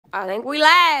I think we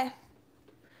live.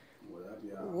 What up,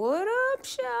 y'all? What up,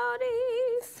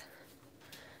 shawties?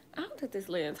 I looked at this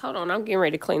lens. Hold on, I'm getting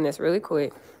ready to clean this really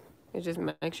quick. And just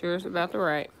make sure it's about the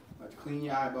right. Let's clean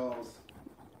your eyeballs.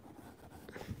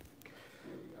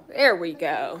 There we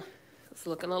go. It's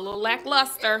looking a little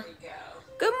lackluster.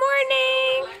 Good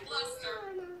morning.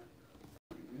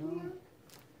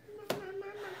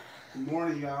 Good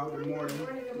morning, y'all. Good morning.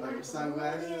 Like your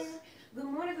sunglasses. Good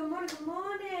morning, good morning, good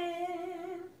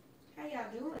morning. How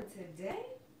y'all doing today?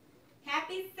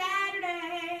 Happy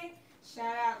Saturday.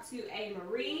 Shout out to A.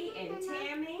 Marie and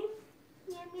Tammy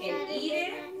and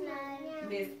Edith,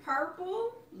 Miss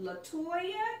Purple,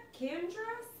 Latoya,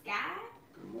 Kendra, Sky.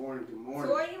 Good morning. Good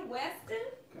morning. Toya, Weston.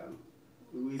 Got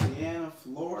Louisiana,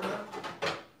 Florida.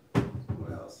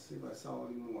 What else? See if I saw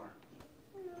any more.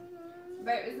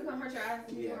 Babe, is it gonna hurt your eyes?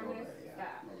 Yeah,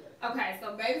 Stop. Okay,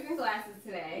 so baby's in glasses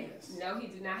today. Yes. No, he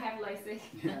did not have LASIK.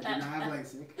 Yeah, I did not have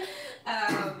LASIK.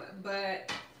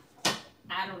 But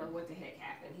I don't know what the heck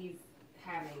happened. He's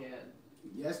having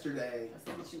a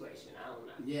situation. I don't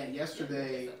know. Yeah,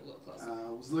 yesterday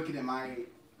was looking at my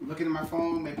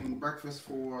phone, making breakfast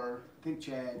for I think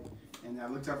Chad, and I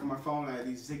looked up on my phone. I had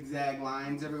these zigzag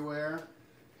lines everywhere,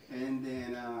 and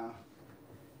then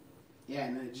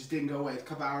and then it just didn't go away. A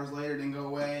couple hours later, it didn't go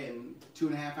away, and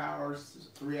 2.5 hours,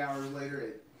 3 hours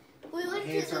later, my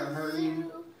head started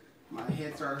hurting.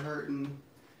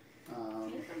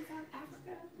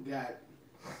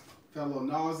 Felt a little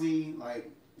nauseous, like,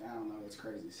 I don't know, it's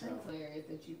crazy. So that's hilarious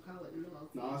that you call it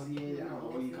nauseated. I don't know,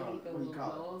 what do you call it? What do you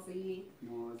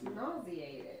call it?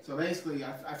 Nauseated. So basically,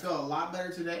 I felt a lot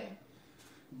better today,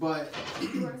 but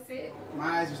you want to sit?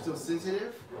 My eyes are still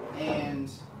sensitive, and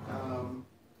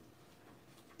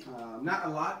not a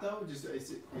lot though. Just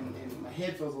and my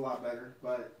head feels a lot better,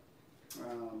 but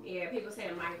yeah, people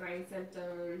saying migraine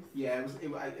symptoms. Yeah,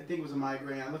 I think it was a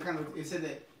migraine. It said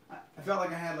that I felt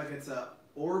like I had it's a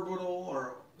orbital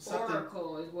or something.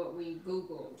 Oracle is what we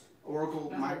Googled.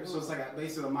 Oracle, so it's like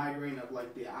basically a migraine of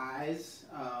the eyes,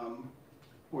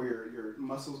 where your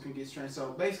muscles can get strained.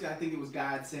 So basically, I think it was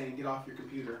God saying, "Get off your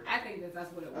computer." I think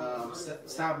that's what it was.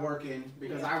 Stop working,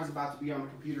 because I was about to be on the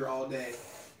computer all day.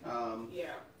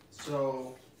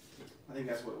 So I think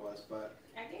that's what it was. But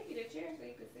I gave you the chair so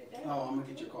you could sit down. Oh, I'm gonna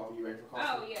get your coffee. You ready for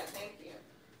coffee? Oh yeah, thank you.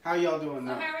 How y'all doing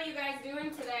now? So how are you guys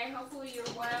doing today? Hopefully you're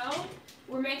well.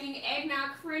 We're making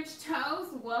eggnog French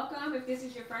toast. Welcome. If this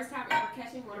is your first time ever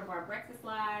catching one of our breakfast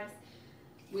lives,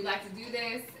 we like to do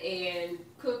this and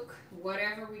cook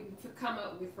whatever we come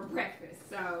up with for breakfast.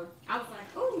 So I was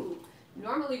like, ooh,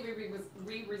 normally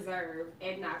we reserve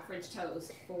eggnog French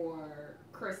toast for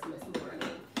Christmas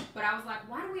morning. But I was like,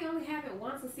 why do we only have it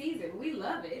once a season? We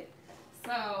love it.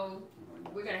 So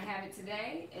we're going to have it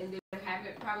today, and then have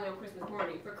it probably on Christmas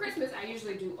morning. For Christmas, I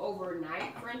usually do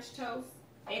overnight French toast,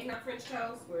 eggnog French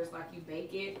toast, where it's like you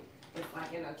bake it. It's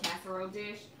like in a casserole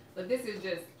dish. But this is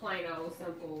just plain old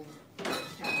simple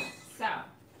French toast. So,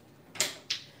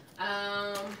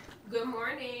 good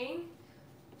morning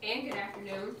and good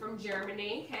afternoon from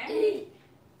Germany. Hey,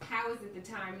 how is it the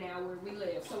time now where we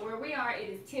live? So where we are, it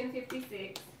is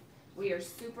 10:56. We are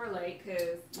super late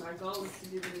because my goal is to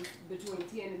do this between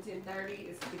 10 and 10:30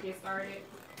 is to get started.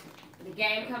 The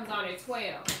game comes on at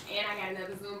 12, and I got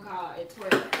another Zoom call at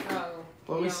 12. So,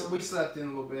 well, we slept in a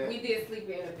little bit. We did sleep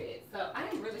in a bit. So I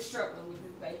am really struggling with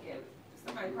this bacon.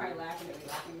 Somebody probably laughing at me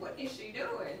like, what is she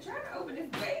doing? Trying to open this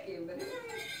bacon, but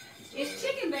it's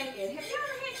chicken bacon. Have you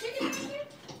ever had chicken bacon?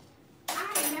 I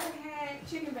have never had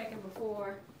chicken bacon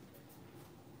before.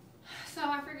 So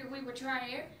I figured we would try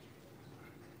it.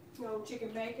 No chicken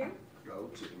bacon. Go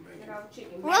chicken bacon.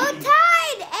 Chicken bacon. Roll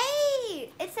Tide! Hey!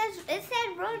 It said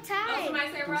Roll Tide. Oh, somebody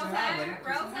said Roll Tide?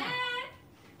 Roll Tide.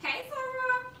 Hey,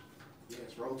 Sarah.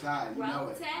 Yes, Roll Tide. You know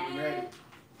it. Tide. You ready?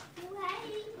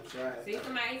 Right. That's right. See,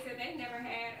 somebody said they never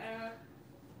had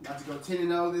about to go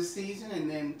 10-0 this season and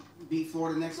then beat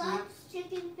Florida next week. Loves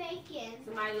chicken bacon.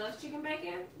 Somebody loves chicken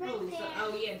bacon? Right there. So,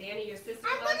 oh yeah, Danny, your sister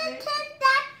I'm loves gonna it. turn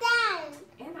that down.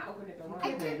 And I opened it the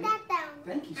I turned that down.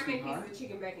 Thank you, How many sweetheart. pieces of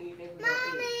chicken bacon you think we're gonna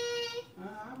eat?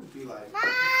 Mommy. I would be like.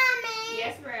 Mommy.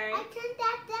 Yes, Ray. I turned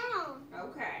that down.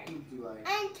 Okay. I would be like.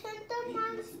 I turned the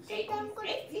mom's. Eight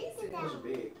pieces. Those are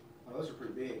big. Oh, those are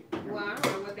pretty big. Well, I don't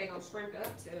know what they're gonna shrink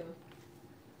up to.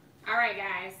 All right,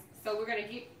 guys. So we're gonna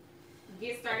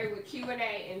get started with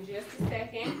Q&A in just a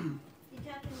second. You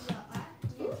talking about what?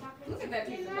 Look at that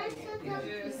piece of bacon.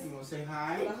 It's just You want to say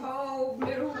hi? the whole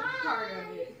middle part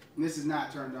of it. And this is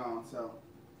not turned on, so.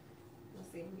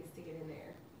 Let's see if we can stick it in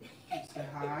there. Say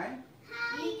hi.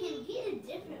 You can get a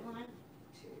different one.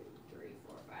 2, 3,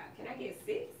 4, 5. Can I get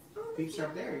 6? Peeps are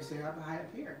up there. You say hi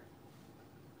up here.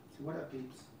 So what up,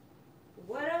 peeps?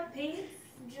 What a peace.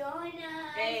 Join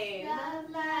us. Hey. Love,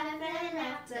 life, and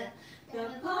laughter. The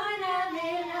point of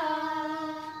it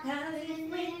all. 'Cause if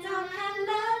we don't have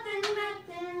love, then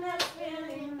nothing else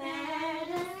really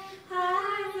matters.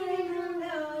 Hearts will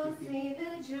know, see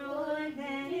the joy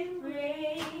that it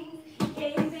brings.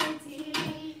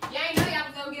 GabeBabeTV. Y'all ain't know y'all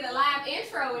was gonna get a live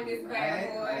intro in this bad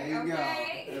boy. There you go.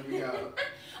 There we go.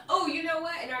 Oh, you know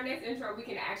what? In our next intro, we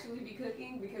can actually be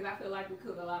cooking because I feel like we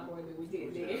cook a lot more than we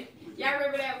did then. Y'all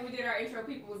remember that when we did our intro,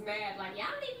 people was mad like, y'all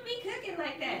don't even be cooking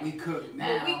like that. We cook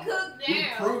now. But we cook now.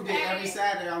 We proved it every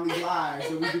Saturday on these lives,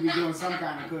 so we could be doing some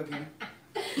kind of cooking.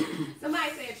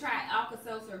 Somebody said try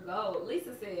Alka-Seltzer Gold.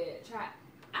 Lisa said try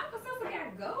Alka-Seltzer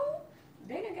got gold?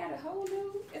 They done got a whole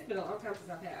new. It's been a long time since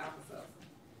I've had Alka-Seltzer.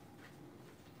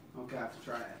 Okay, I have to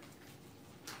try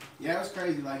it. Yeah, it was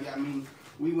crazy. Like, I mean,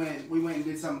 we went and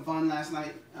did something fun last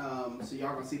night. So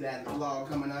y'all gonna see that in the vlog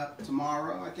coming up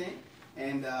tomorrow, I think.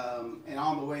 And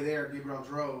on the way there, Gabriel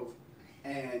drove,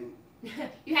 and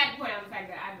You had to point out the fact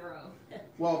that I drove.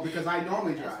 well, because I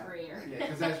normally drive. That's rare. Yeah,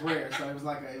 because that's rare. So it was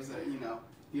a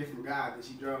gift from God that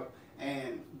she drove.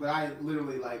 But I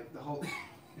literally like the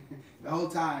whole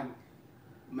time,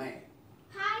 man.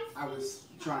 Hi, I was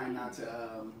trying not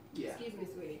to yeah. Excuse me,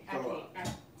 sweetie. I Throw can't.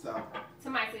 So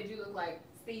Somebody said you look like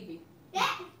Stevie. Yeah.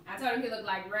 I told him he looked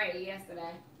like Ray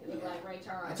yesterday. He looked like Ray I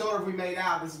Charles. told her if we made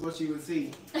out, this is what she would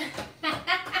see.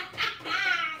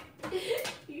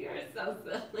 You're so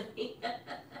silly.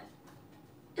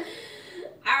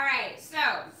 Alright, so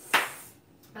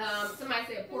somebody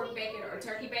said pork bacon or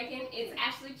turkey bacon. It's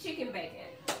actually chicken bacon.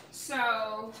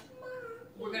 So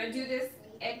we're gonna do this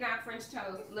eggnog French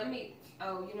toast.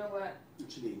 You know what?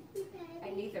 What you need? I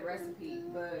need the recipe,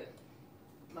 but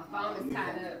my phone is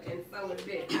tied up and so is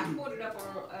this. I pulled it up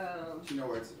on You know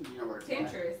where it's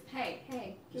Pinterest. Hey,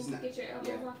 can you get your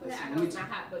elbows off of that? I know it's not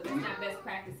hot, but that's not best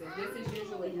practices. This is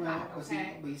usually hot,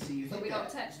 okay? So we don't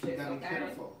touch this, You gotta be okay?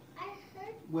 careful.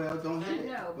 Well, don't hit I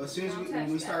know, it. But as soon as don't when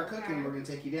we touch start that, cooking, okay? we're gonna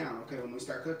take you down. Okay, when we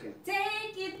start cooking.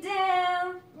 Take it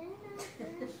down.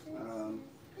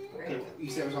 Okay, you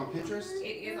said it was on Pinterest? It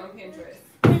is on Pinterest.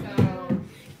 So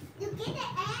You get the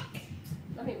egg?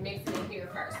 let me mix it in here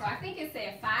first. So I think it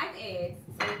said 5 eggs.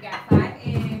 So we've got 5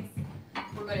 eggs.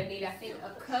 We're gonna need, I think,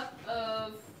 a cup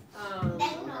of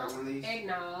Eggnog. One of these.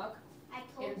 eggnog, I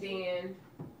told and you. then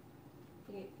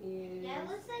it is. That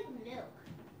looks like milk.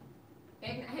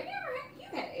 Eggnog. Have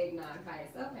you've had eggnog by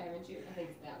itself, haven't you? I think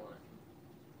it's that one.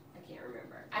 I can't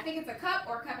remember. I think it's a cup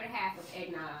or a cup and a half of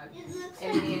eggnog, It looks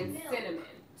and like then milk. cinnamon.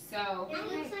 So It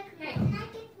looks like hey, milk. Can I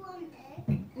get one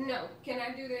egg? no, can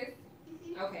I do this?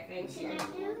 Mhm. Okay, thank you. Can I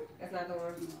do? That's not the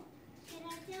one. Can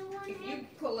I do one If egg? you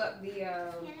pull up the Can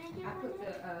I get I put one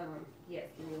the egg? yes,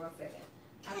 give me 1 second.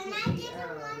 Can I put get the,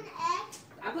 one egg?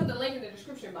 I put the link in the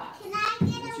description box, Can I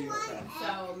get What's a your one egg? egg?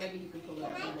 so maybe you can pull it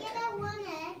Can up. I in get there. a one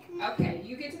egg? Okay,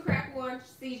 you get to crack one.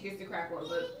 Siege gets to crack one,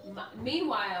 but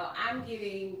meanwhile, I'm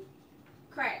getting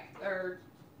crack or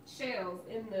shells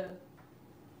in the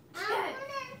I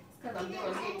because I'm doing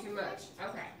way too much.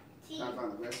 Okay. wanna I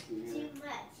found the recipe here. too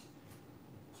much.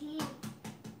 Too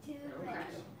Okay. much.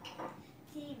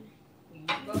 Too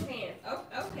Both hands. Oh,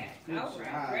 okay. Good All right.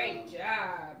 job. Great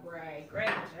job, Ray. Great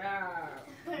job.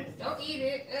 Don't eat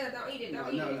it. Don't eat it.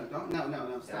 Don't eat it.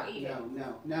 No, stop. eat it.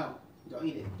 No. Don't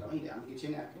eat it. Don't eat it. I'm gonna get you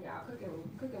a napkin. Y'all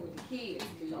cooking with the kids.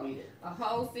 Don't eat it. A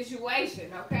whole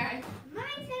situation, okay? My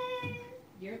turn.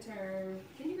 Your turn.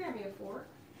 Can you grab me a fork?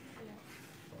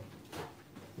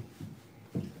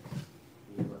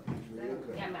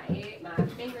 Got my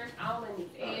fingers all in these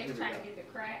All right, eggs, here we trying to go. get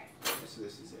the cracks. So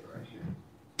this is it right here.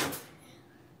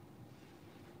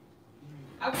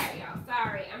 Okay, y'all.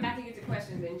 Sorry, I'm about to get to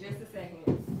questions in just a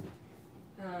second.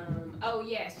 Oh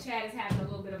yes, Chad is having a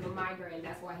little bit of a migraine.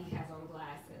 That's why he has on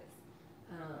glasses.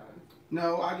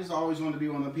 No, I just always wanted to be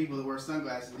one of the people that wear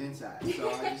sunglasses inside. So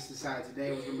I just decided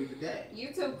today was gonna be the day.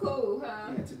 You too cool,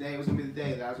 huh? Yeah, today was gonna be the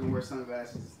day that I was gonna wear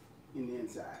sunglasses in the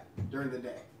inside during the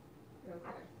day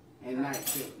Okay. and night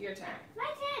too. Your turn. My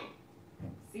turn.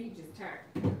 See, you just turn.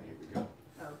 Here we go.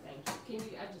 Oh, thank you.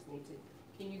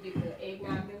 Can you get the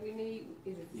eggnog that we need?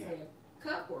 Is it Yeah. say a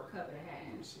cup or a cup and a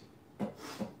Let me half? see.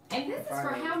 And this is for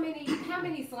 5 eggs. how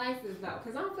many slices though?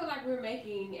 Because I don't feel like we're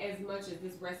making as much as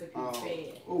this recipe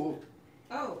said. Oh.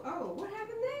 Oh, what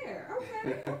happened there?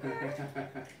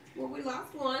 Okay. Well, we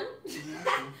lost one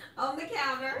on the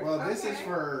counter. Well, this is Okay.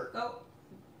 for. Go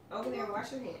over there and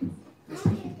wash your hands. This,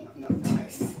 no,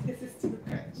 nice. This is too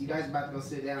Okay, much. you guys about to go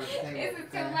sit down at the table. This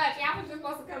is too okay? much. Y'all was just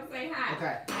supposed to come say hi.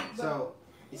 Okay, so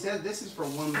it says this is for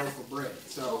 1 loaf of bread. Well,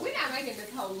 So we're not making this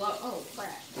whole loaf. Oh,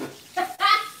 crap.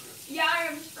 Y'all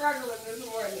am struggling this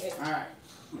morning. all right.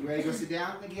 You ready to go sit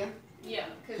down again? Yeah,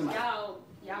 because y'all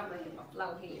making my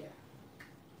flow here.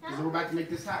 Because we're about to make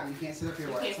this hot. You can't sit up here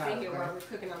while it's hot. You can't sit here while we're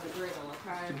cooking on the griddle,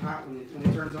 okay? Too hot. When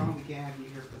it turns on, we can't have you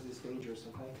here because it's dangerous,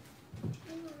 okay?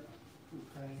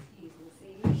 Okay.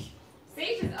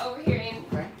 Siege is over here in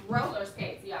roller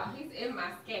skates, y'all. He's in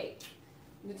my skates,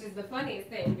 which is the funniest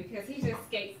thing because he just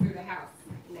skates through the house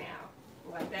now.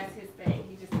 Like, that's his thing.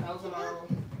 He just throws them on,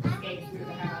 skates through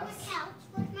the house.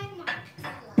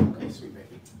 Okay, sweet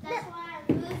baby. That's why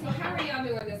I'm losing. So how are y'all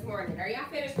doing this morning? Are y'all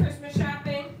finished Christmas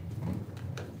shopping?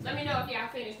 Let me know if y'all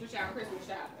finished with y'all Christmas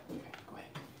shopping. Okay, go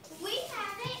ahead. We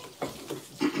have it.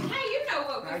 Hey, you know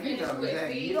what we finished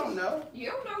with, Siege. You don't know.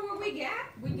 You don't know what we got?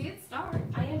 We did start.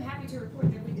 I am happy to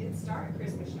report that we did start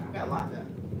Christmas shopping. We got a lot done.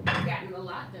 We've gotten a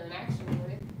lot done,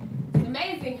 actually. It's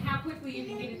amazing how quickly you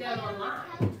can get it done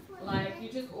online. Like, you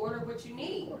just order what you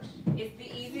need. It's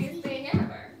the easiest thing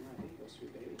ever.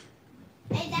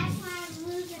 Hey, that's why I'm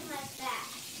losing like that.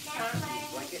 That's why I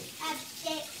have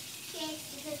skates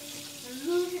because I'm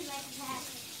losing like that.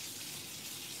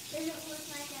 Doesn't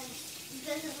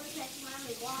look like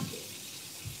mommy walking.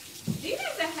 Do you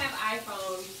guys that have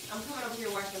iPhones? I'm coming over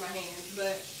here washing my hands,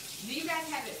 but do you guys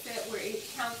have it set where it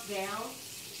counts down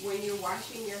when you're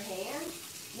washing your hands?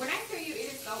 When I tell you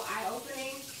it is so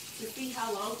eye-opening to see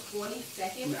how long 20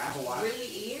 seconds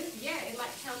really is, yeah, it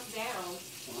like counts down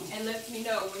and lets me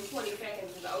know when 20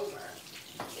 seconds is over.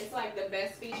 It's like the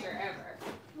best feature ever.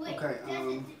 Wait, okay.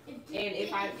 And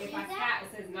if I stop,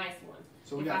 it says nice one.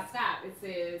 So if I stop, it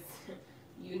says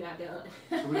you not done.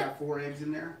 So we got 4 eggs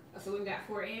in there. So we've got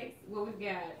 4 eggs. Well, we've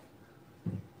got.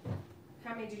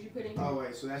 How many did you put in? Oh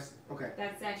wait, so that's okay.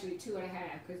 That's actually 2.5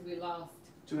 because we lost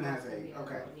 2.5 eggs.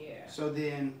 Okay. Yeah. So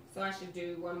then. So I should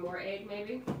do 1 more egg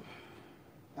maybe.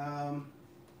 I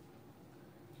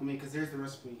mean, because there's the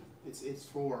recipe. It's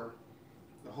for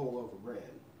the whole loaf of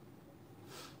bread.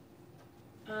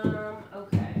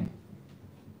 Okay.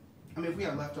 I mean, if we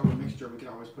have leftover mixture, we can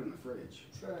always put it in the fridge.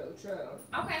 True.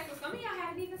 Okay, so some of y'all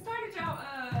haven't even started y'all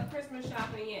Christmas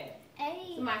shopping yet.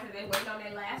 Hey. Somebody said they waiting on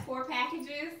their last 4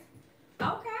 packages.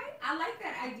 Okay, I like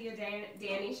that idea,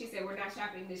 Danny. She said we're not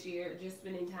shopping this year, just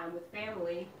spending time with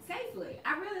family safely.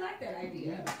 I really like that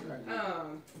idea. Yeah, that's a good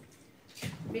idea.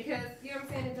 Because you know what I'm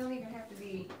saying, it don't even have to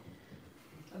be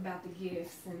about the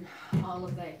gifts and all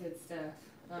of that good stuff.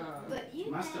 But you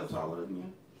Am I still taller than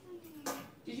you?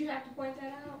 Did you have to point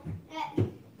that out?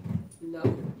 No,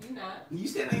 you're not. You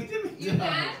said I ain't tipping. You're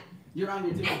not. You're on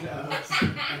your tippy toes.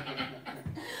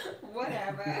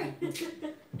 Whatever.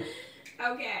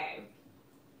 Okay.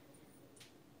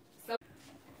 So.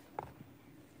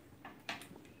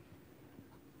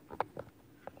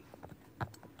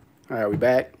 All right, we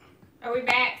back. Are we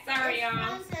back? Sorry, y'all.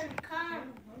 I'm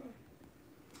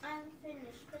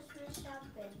finished Christmas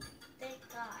shopping. Thank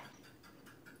God.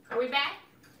 Are we back?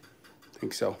 I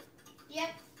think so. Yep.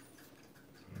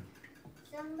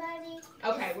 Somebody.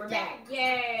 Okay, we're back.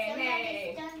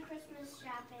 Yay! Somebody's done Christmas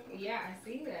shopping. Yeah, I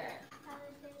see that.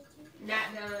 Holidays.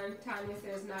 Not done. Tanya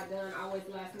says not done. Always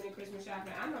last minute Christmas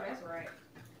shopping. I know that's right.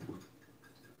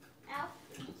 Ow.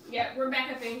 Yep, we're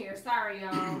back up in here. Sorry, y'all.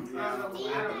 I don't know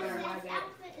why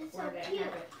that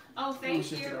happened. Oh, thank you.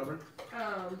 Shift it over.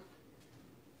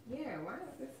 Yeah, why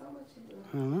is there so much to do?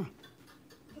 I don't know.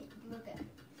 Look at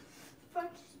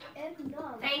French and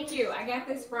dog. Thank you. I got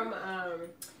this from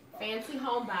Fancy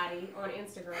Homebody on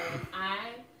Instagram. I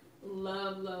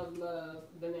love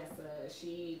Vanessa.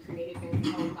 She created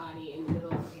Fancy Homebody in the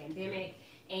middle of the pandemic,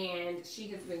 and she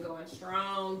has been going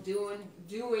strong, doing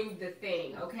the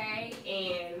thing, okay?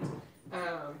 And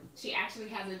she actually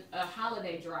has a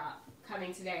holiday drop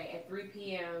coming today at 3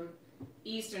 p.m.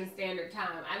 Eastern Standard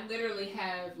Time. I literally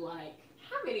have like,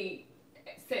 how many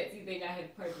sets you think I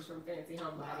had purchased from Fancy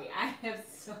Homebody? I have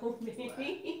so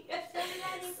many.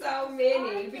 So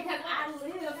many. Because I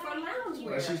live for loungewear.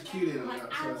 Well, she's cute in Like, so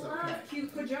I it's love okay.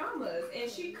 cute pajamas. And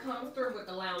she comes through with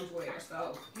the loungewear.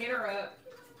 So hit her up.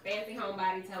 Fancy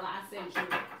Homebody, tell her I sent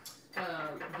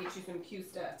you. Get you some cute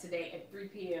stuff today at 3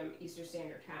 p.m. Eastern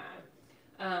Standard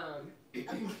Time.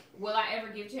 Will I ever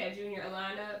give Chad Jr. a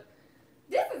lineup?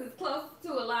 This is as close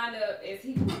to a lineup as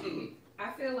he can get.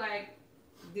 I feel like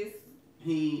this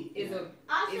is a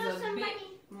bit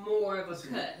more of a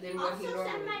cut than what he normally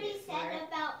somebody gets, said right?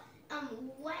 about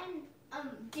when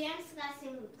dance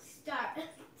lessons start.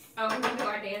 Oh, when do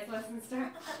our dance lessons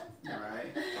start?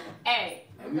 Alright. Hey,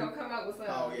 we're gonna come up with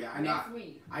something next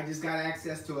week. I just got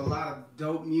access to a lot of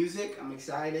dope music. I'm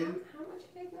excited. How much you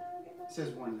think now? It says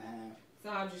 1.5. So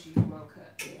I'll just use 1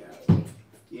 cut.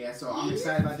 Yeah, so I'm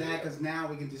excited about that because now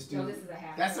we can just do. No, this is a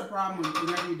half. That's the problem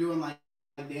whenever you're doing like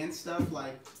dance stuff,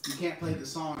 like you can't play the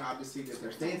song obviously that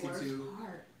they're dancing to.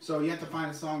 So you have to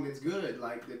find a song that's good,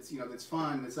 like that's that's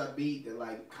fun, that's upbeat, that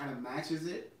like kind of matches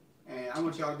it. And I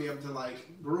want y'all to be able to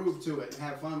like groove to it and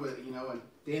have fun with it, and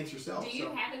dance yourself. Do you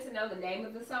happen to know the name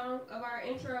of the song of our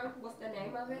intro? What's the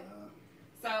name of it?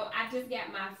 So I just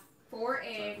got my 4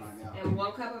 eggs and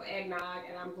 1 cup of eggnog,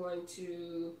 and I'm going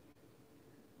to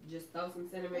just throw some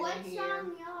cinnamon in here. What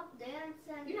song y'all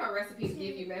dancing? You know recipes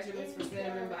give you measurements for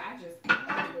cinnamon, but I just put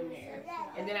it in there.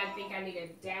 And then I think I need a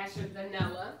dash of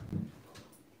vanilla.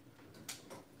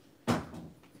 So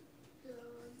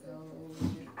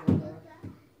just gonna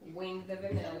wing the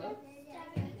vanilla.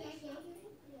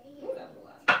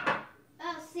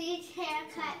 Oh, Siege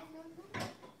haircut.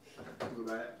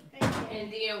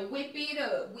 And then whip it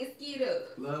up, whisk it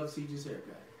up. Love Siege's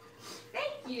haircut.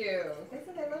 Thank you. They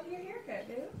said they love your haircut,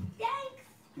 dude. Thanks.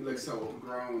 He looks so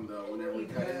grown though whenever we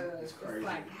cut it. It's crazy. It's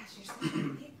like, gosh, you're such a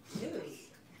big dude.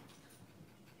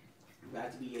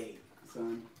 About to be 8,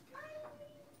 son.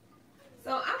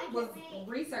 So I was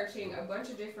researching a bunch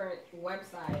of different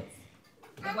websites,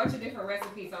 a bunch of different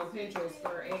recipes on Pinterest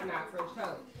for eggnog French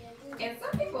toast. And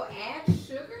some people add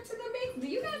sugar to the mix. Do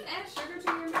you guys add sugar to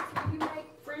your mix when you make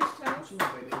French toast?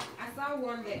 I saw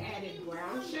one that added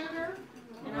brown sugar,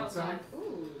 and I was like,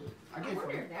 ooh, I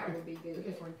wonder if that would be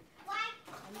good.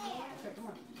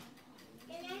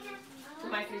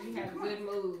 Somebody says you have a good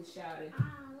mood, shouted.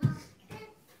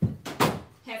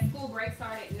 Has school break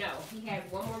started? No. He has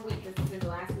 1 more week. This is his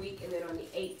last week, and then on the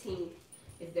 18th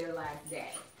is their last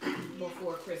day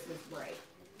before Christmas break.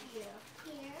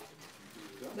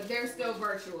 But they're still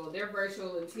virtual. They're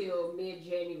virtual until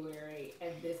mid-January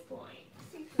at this point.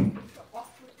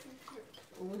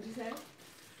 What'd you say?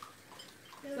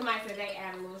 Somebody said they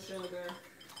add a little sugar.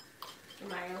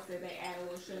 Somebody else said they add a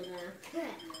little sugar.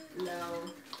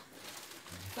 No.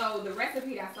 So the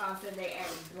recipe I saw said they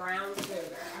added brown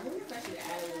sugar. I wonder if I should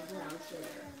add a little brown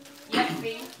sugar. Yes,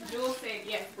 see? Jules said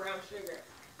yes, brown sugar.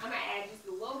 I'm going to add just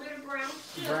a little bit of brown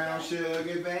sugar. Brown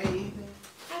sugar, baby.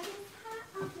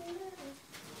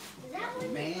 Is that what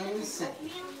Man,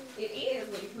 it is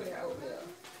when you put it in oatmeal.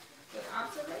 Good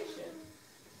observation.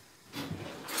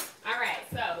 Alright,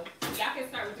 so y'all can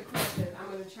start with the questions. I'm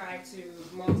going to try to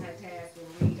multitask and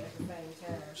read at the same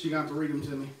time. She got to read them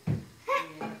to me.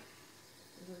 Yeah.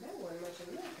 That wasn't much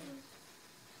of nothing.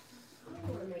 I don't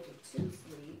want to make it too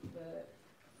sweet, but...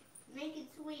 Make it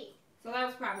sweet. So that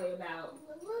was probably about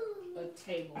a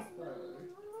tablespoon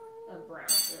of brown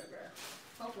sugar.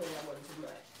 Hopefully that wasn't too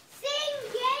much. Sing,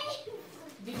 Gabe!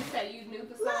 Did you say you knew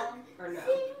the song or no?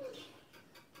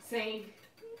 Sing.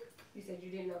 You said you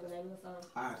didn't know the name of the song?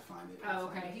 I have to find it. Oh,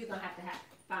 okay. He's gonna have to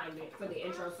find it for the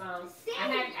intro song. Sing.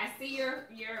 I see your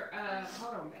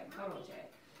hold on, babe. Hold on, Chad.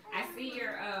 I see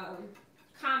your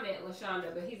comment,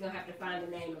 LaShonda, but he's gonna have to find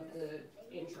the name of the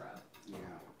intro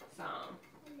song.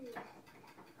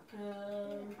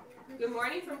 Good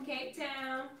morning from Cape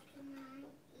Town.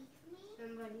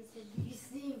 Somebody said, do you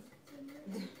sing?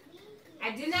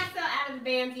 I did not sell out of the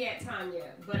bands yet,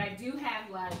 Tanya, but I do have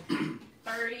like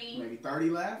 30. Maybe 30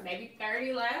 left? Maybe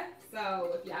 30 left.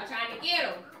 So if y'all trying to get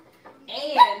them.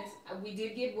 And we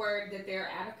did get word that they're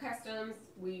out of customs.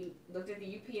 We looked at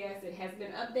the UPS. It has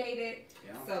been updated.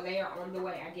 Yeah. So they are on the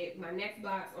way. I get my next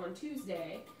box on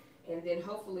Tuesday. And then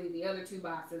hopefully the other 2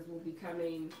 boxes will be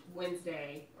coming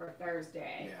Wednesday or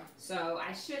Thursday. Yeah. So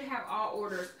I should have all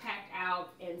orders packed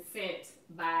out and sent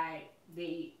by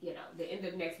the end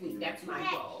of next week. That's my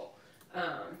goal.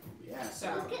 Yeah.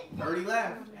 So 30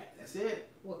 left. That's it.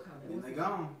 What comment? And they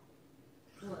gone.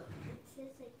 What?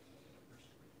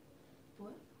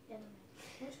 What?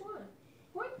 Which one?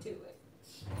 Point to it.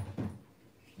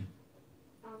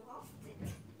 I lost it.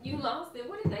 You lost it?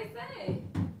 What did they say?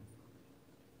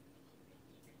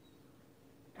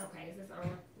 Okay, is this on?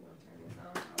 You want to turn this on?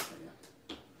 Okay,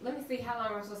 yeah. Let me see how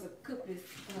long I'm supposed to cook this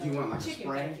do you want like chicken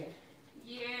spray? bacon.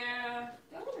 Yeah.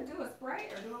 Do I want to do a spray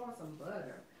or do I want some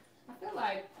butter? I feel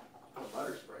like a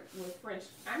butter spray with French.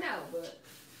 I know, but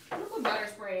I'm gonna put butter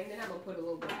spray and then I'm gonna put a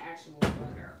little bit of actual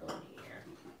butter on here.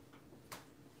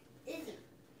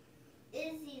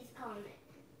 Izzy's comment.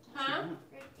 Huh?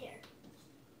 Right there.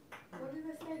 What did I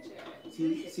say,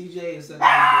 Jared? CJ is said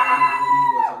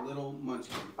that he was a little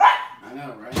munchkin. I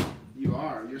know, right? You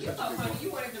are. You're such a big funny.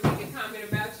 You wanted to read a comment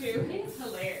about you. It's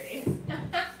hilarious.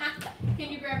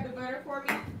 Can you grab the butter for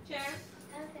me, Chad?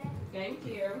 Okay. Thank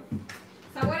you.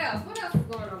 So what else? What else is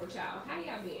going on with y'all? How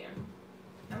y'all been?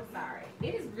 I'm sorry.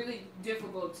 It is really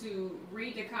difficult to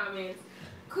read the comments,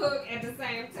 cook at the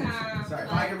same time. Sorry,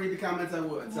 if I could read the comments, I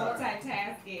would. Sorry.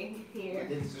 Multitasking here.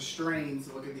 It's a strain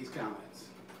to look at these comments.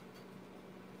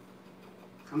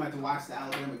 I'm gonna have to watch the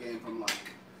Alabama game from like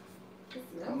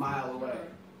a mile away.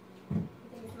 You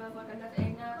think it smells like enough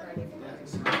eggnog or anything? Yeah, it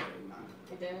smells like eggnog.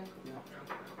 It does? Yeah.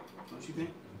 Don't you think?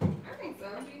 I think so.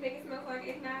 Do you think it smells like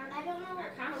eggnog? I don't know. I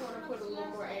kind of want to put a little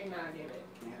more eggnog in it.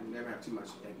 Yeah, never have too much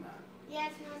eggnog. Yeah,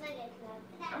 it smells like eggnog.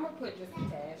 I'm going to put just a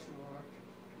dash more.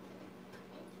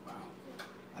 Wow.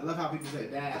 I love how people say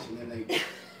dash and then they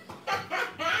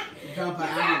dump an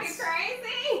Sounded ounce.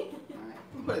 crazy.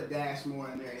 Right. Put a dash more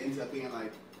in there. It ends up being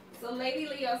like. So Lady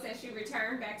Leo said she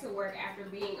returned back to work after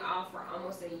being off for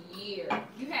almost a year.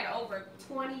 You had over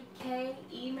 20K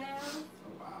emails?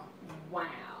 Oh, wow. Wow.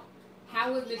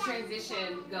 How was the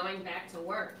transition going back to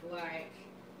work? Like,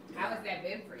 how has that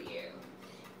been for you?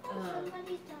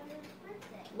 Somebody's daughter's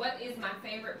birthday. What is my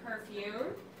favorite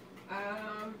perfume?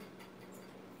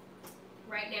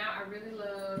 Right now, I really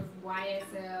love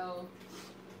YSL.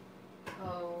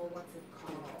 Oh, what's it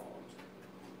called?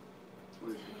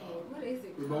 What is it called? What is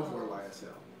it We called? both wear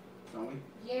YSL, don't we?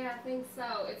 Yeah, I think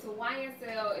so. It's a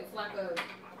YSL. It's like a.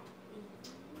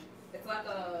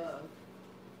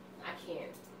 I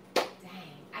can't.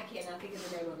 Dang, I cannot think of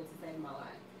the name of it to save my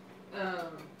life.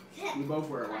 We both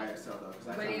wear YSL though,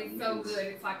 because But it's so good.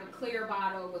 It's like a clear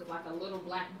bottle with like a little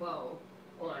black bow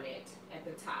on it at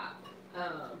the top.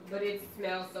 But it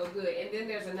smells so good. And then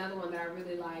there's another one that I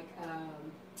really like.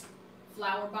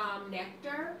 Flower Bomb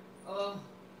Nectar. Oh.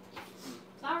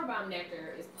 Flower Bomb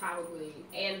Nectar is probably,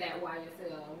 and that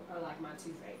YSL are like my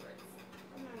two favorites.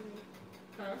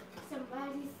 Huh?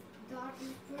 Somebody's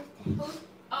daughter's birthday.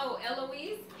 Oh,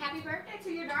 Eloise, happy birthday to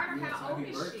your daughter. Yes, How old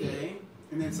happy is birthday. she?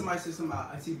 And then somebody said something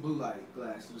about, I see blue light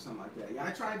glasses or something like that. Yeah,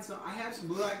 I tried some, I have some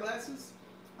blue light glasses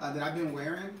that I've been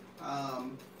wearing.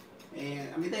 And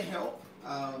I mean, they help.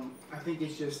 I think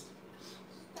it's just,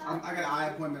 I got an eye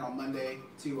appointment on Monday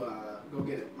to go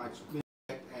get it, my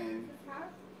and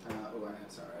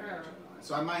sorry.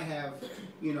 So I might have,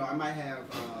 you know,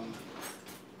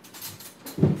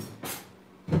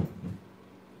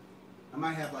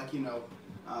 like, you know,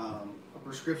 a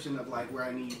prescription of like where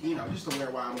I need, you know, just to wear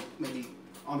while I'm maybe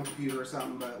on the computer or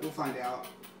something, but we'll find out.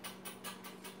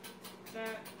 There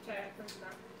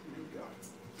you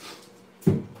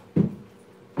go.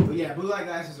 But yeah, blue light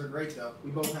glasses are great though.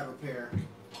 We both have a pair.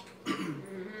 I got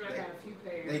a few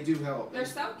pairs. They do help. They're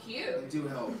so cute. They do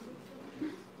help.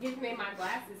 Gives me my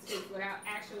glasses fixed without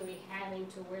actually having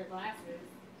to wear glasses.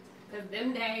 Because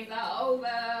them days are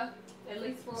over, at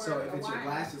least for So if a it's while. your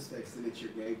glasses fix, then it's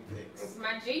your Gabe fix. It's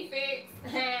my G fix.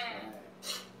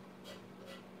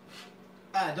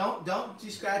 Don't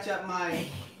you scratch up my.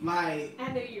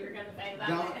 I knew you were gonna say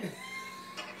that.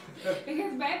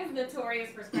 Because Babe is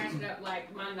notorious for scratching up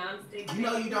like my non-stick. You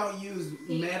know you don't use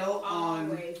metal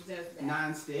on always does that.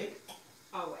 non-stick.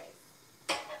 Always.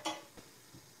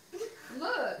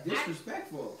 Look.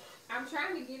 Disrespectful. I'm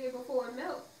trying to get it before it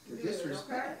melts. The Good,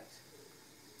 disrespect.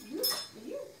 okay?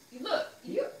 You look.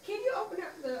 Can you open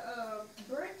up the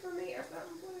bread for me or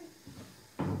something,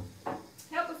 please?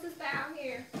 Help a sister out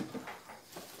here.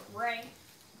 Ray.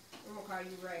 I'm gonna call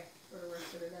you Ray for the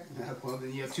rest of the day. Well,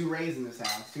 then you have two Rays in this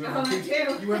house. You went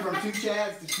from two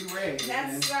Chads to two Rays.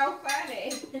 That's so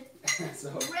funny.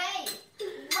 So. Ray!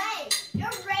 You're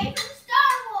Ray from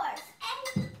Star Wars!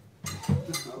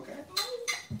 Okay.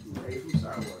 Ray from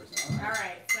Star Wars.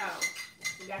 Alright, so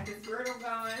we got this griddle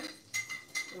going.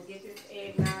 We'll get this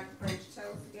eggnog French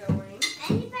toast going.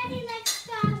 Anybody like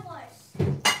Star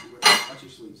Wars? Watch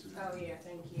your sleeves. Oh yeah,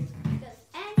 thank you.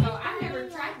 So So I've never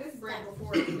tried this bread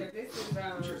before either. This is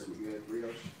I'm sure it's gonna be good.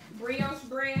 Brioche. brioche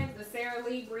bread, the Sara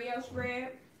Lee brioche bread.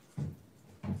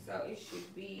 So it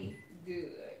should be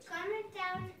good. comment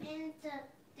down in the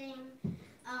thing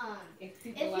If if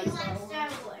people you like like Star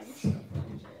Wars.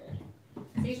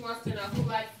 He wants to know who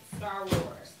likes Star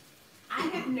Wars. I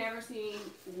have never seen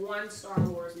one Star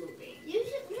Wars movie. You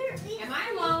should. Am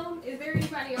I alone? Is there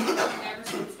anybody else who's never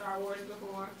seen Star Wars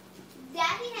before?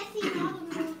 Daddy has seen all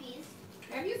the movies.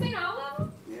 Have you seen all of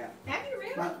them? Yeah. Have you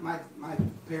really? My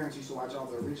parents used to watch all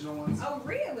the original ones. Oh,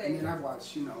 really? And then I've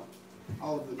watched, you know,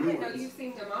 all of the I new didn't know ones. you've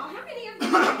seen them all. How many of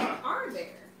them are there?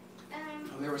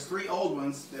 There was 3 old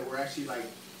ones that were actually like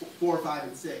 4, 5,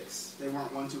 and 6. They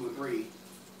weren't 1, 2, and 3.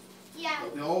 Yeah. So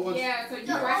the old ones. Yeah, so you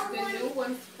The watch old the ones- new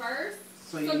ones first?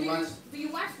 So So do you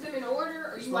watch them in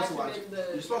order, or you watch them in the...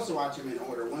 You're supposed to watch them in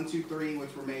order. 1, 2, 3,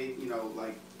 which were made, you know,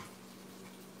 like.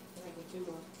 Like 2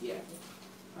 more. Yeah.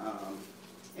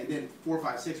 And then 4,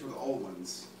 5, 6 were the old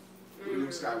ones. Luke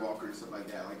Skywalker and stuff like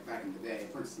that, like back in the day,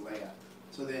 Princess Leia.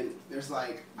 So then there's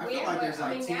like, I feel like there's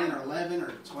like 10 or 11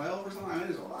 or 12 or something. I mean,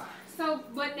 there's a lot. So,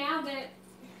 but now that,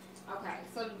 Okay,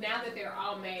 so now that they're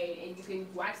all made and you can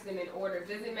watch them in order,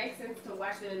 does it make sense to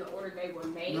watch them in the order they were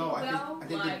made? No, I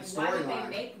think like, the why did storyline.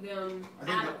 they make them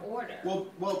out of order?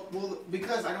 Well,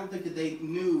 because I don't think that they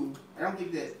knew. I don't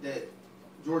think that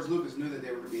George Lucas knew that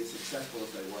they were going to be as successful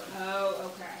as they were.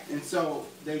 Oh, okay. And so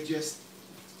they just,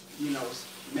 you know,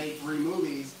 made 3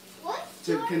 movies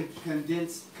to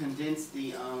condense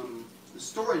the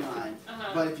storyline.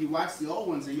 But if you watch the old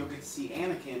ones, then you'll get to see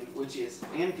Anakin, which is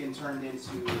Anakin turned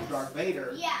into Darth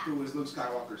Vader, who was Luke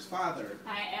Skywalker's father.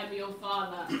 I am your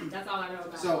father. That's all I know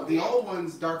about. So the old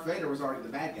ones, Darth Vader was already the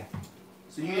bad guy.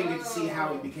 So you didn't get to see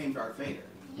how he became Darth Vader.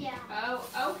 Yeah. Oh,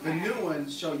 okay. The new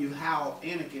ones show you how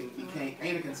Anakin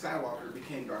Skywalker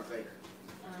became Darth Vader.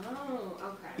 Oh,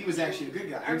 okay. He was actually a good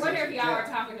guy. I wonder if y'all are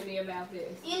talking to me about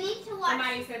this. You need to watch.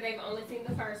 Somebody said they've only seen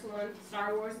the first one.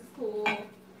 Star Wars is cool.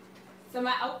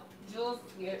 Somebody, Jules,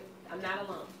 I'm not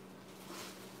alone.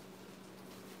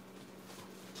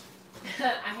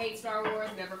 I hate Star Wars,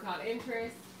 never caught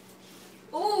interest.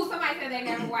 Ooh, somebody said they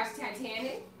never watched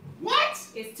Titanic. What?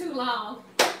 It's too long.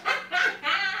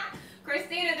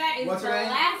 Christina, that is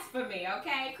blasphemy,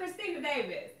 okay? Christina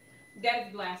Davis, that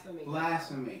is blasphemy.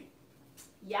 Blasphemy.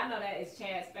 Y'all know that is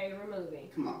Chad's favorite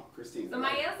movie. Come on, Christina.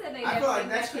 Somebody else said they I never feel like seen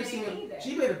that's Titanic Christina. either.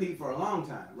 She made a peep for a long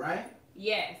time, right?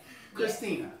 Yes.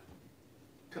 Christina. Yes.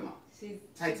 Come on. She's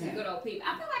Titanic. a good old peep.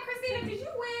 I feel like, Christina, did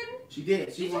you win? She did.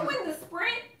 Did you win the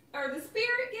sprint or the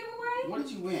spirit giveaway? What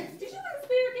did you win? Did you win the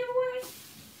spirit giveaway?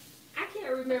 I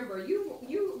can't remember.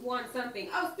 You won something.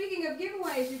 Oh, speaking of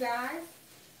giveaways, you guys,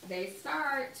 they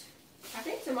start, I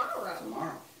think, tomorrow.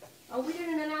 Tomorrow. Oh, we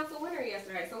didn't announce a winner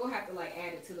yesterday, so we'll have to like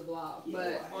add it to the vlog. Yeah.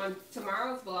 But on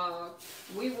tomorrow's vlog,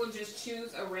 we will just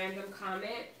choose a random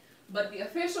comment. But the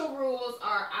official rules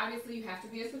are, obviously, you have to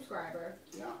be a subscriber.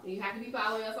 Yeah. You have to be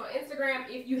following us on Instagram.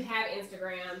 If you have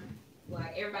Instagram,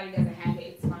 like everybody doesn't have it,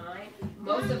 it's fine.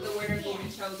 Most of the winners will be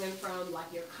chosen from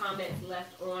like your comments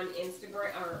left on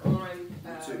Instagram or on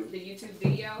the YouTube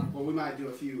video. Well, we might do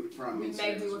a few from Instagram. We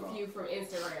may do a few from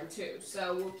Instagram too.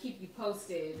 So we'll keep you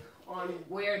posted on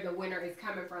where the winner is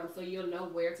coming from, so you'll know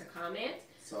where to comment.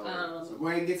 So go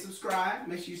ahead and get subscribed.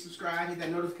 Make sure you subscribe. Hit that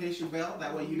notification bell.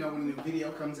 That way you know when the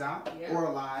video comes out or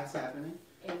a live's happening.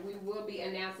 And we will be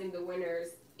announcing the winners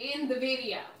in the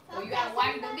video. So you gotta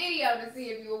watch the video to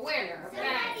see if you're a winner. Okay?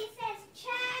 Somebody says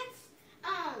Chad's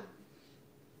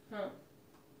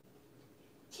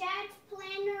Chad's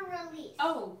planner release.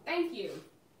 Oh, thank you.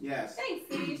 Yes. Thanks,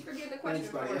 Siege, for getting the question.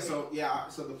 Thanks, buddy.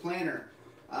 So the planner.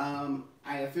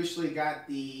 I officially got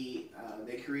the.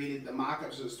 They created the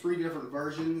mock-ups. So there's 3 different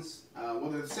versions. Well,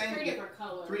 they're the same. 3 different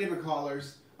colors. 3 different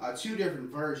colors. 2 different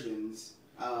versions.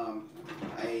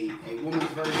 A woman's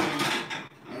version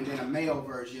and then a male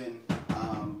version.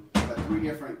 But 3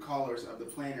 different colors of the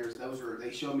planners.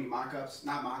 They showed me mock-ups,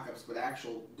 not mock-ups, but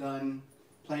actual done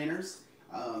planners.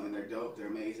 And they're dope. They're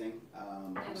amazing.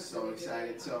 I'm so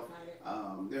excited. So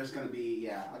there's gonna be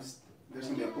there's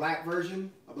gonna be a black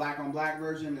version, a black on black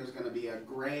version. There's gonna be a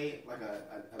gray, like a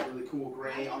really cool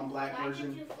gray on black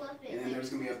version, and then there's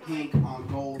gonna be a pink on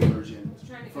gold version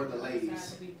for the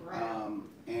ladies.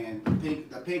 And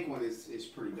the pink one is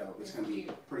pretty dope. It's gonna be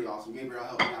pretty awesome. Gabriel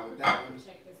helped me out with that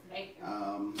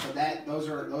one. So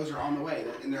those are on the way,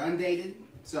 and they're undated.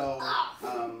 So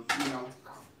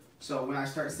So when I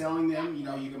start selling them, you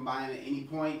can buy them at any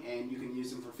point, and you can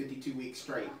use them for 52 weeks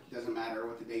straight. Doesn't matter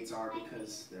what the dates are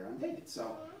because they're undated.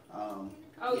 So, so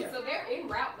they're en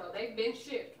route though. They've been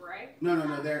shipped, right?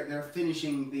 No. They're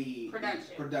finishing the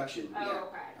production. Oh,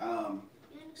 okay.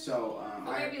 So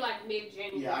maybe like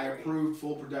mid-January. Yeah, I approved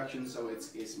full production, so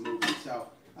it's moving. So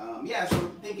so I'm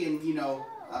thinking,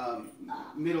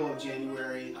 middle of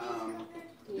January.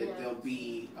 That they'll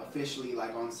be officially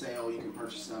like on sale. You can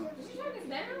purchase them. Did you turn this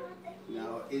down?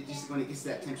 No, it just when it gets to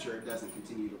that temperature, it doesn't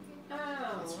continue to.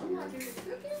 I'm not getting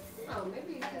cookies. Oh,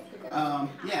 maybe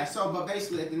it's So but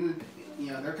basically, at the end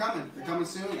of, they're coming. They're coming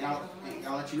soon, and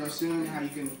I'll let you know soon how you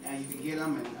can get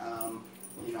them, and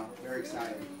very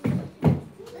excited.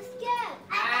 Let's go.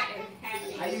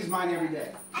 I use mine every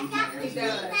day. He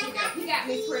does. He got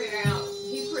me printed out.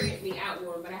 He printed me out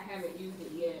one, but I haven't used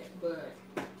it yet. But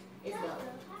it's dope.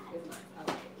 It's nice. I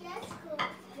like it. Yes, cool.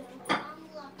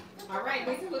 All right,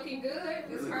 this is looking good.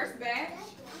 This first batch.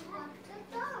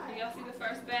 Can y'all see the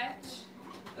first batch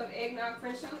of eggnog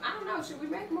French toast? I don't know. Should we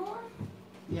make more?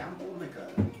 Yeah, we'll make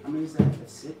how many is that?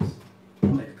 6?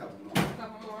 We'll make a couple more. A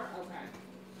couple more? Okay.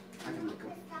 I can make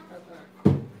them.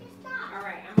 Okay. All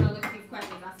right, I'm gonna look at these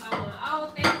questions. I saw one.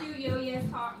 Oh, thank you,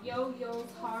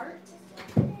 Yo-Yo's Heart,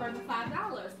 for the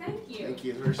 $5. Thank you. Thank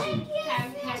you. Very sweet.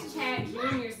 Has Chad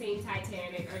Jr. seen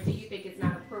Titanic, or do you think it's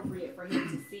not appropriate for him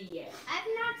to see yet? I've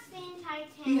not seen Titanic.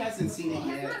 He hasn't seen it He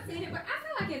yet. has not seen it, but I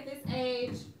feel like at this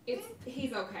age,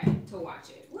 he's okay to watch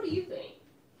it. What do you think?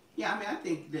 Yeah, I mean, I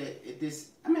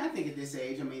think at this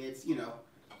age, I mean, it's, you know,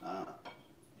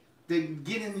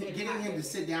 getting him to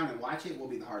sit down and watch it will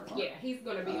be the hard part. Yeah, he's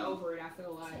gonna be over it. I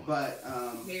feel like. But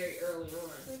very early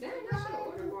on. Dang, I should have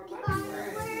ordered more butter.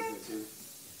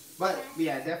 But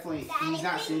yeah, definitely, he's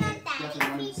not seen it. Definitely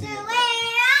want to see it.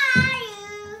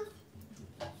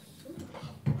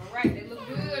 All right, they look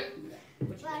good.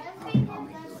 I'll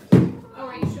make yours. Oh,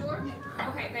 are you sure?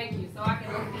 Okay, thank you. So I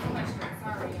can look at these questions.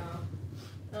 Sorry,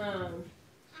 y'all.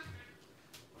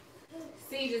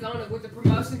 Siege is on it with the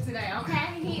promotion today,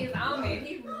 okay? He is on it.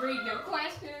 He's reading the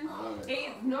questions.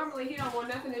 Normally he don't want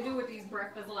nothing to do with these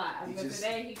breakfast lives, but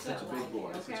today he felt like it,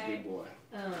 okay? Such a big boy.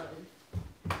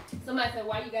 Somebody said,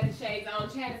 why you got the shades on?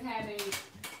 Chad is having...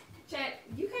 Chad,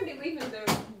 you can't be leaving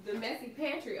the messy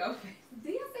pantry open.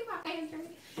 Do you see my pantry?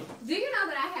 Do you know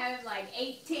that I have like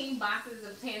 18 boxes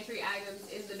of pantry items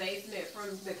in the basement from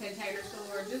the Container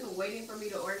Store just waiting for me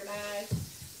to organize?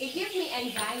 It gives me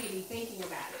anxiety thinking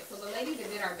about it. So the lady that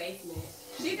did our basement,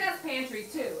 she does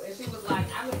pantries too. And she was like,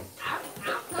 I'll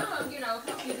come, you know,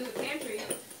 help you do the pantry.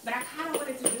 But I kind of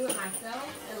wanted to do it myself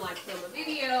and like film a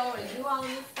video and do all of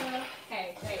this stuff.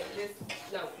 Hey,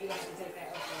 no, you have to take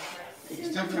that off.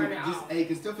 You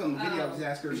can still film the video. Just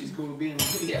ask her if she's cool with being in the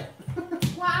video.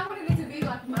 Well, I wanted it to be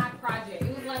like my project.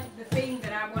 It was like the thing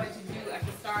that I wanted to do at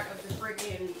the start of the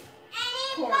freaking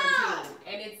quarantine.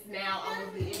 And it's now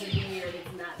almost the end of the year and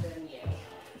it's not done yet.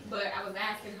 But I was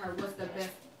asking her what's the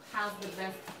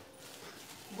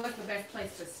best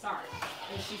place to start?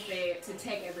 And she said to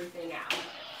take everything out.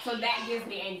 So that gives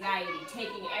me anxiety,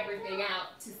 taking everything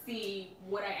out to see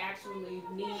what I actually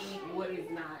need, what is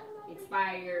not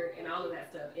expired, and all of that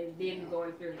stuff, and then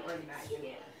going through and organizing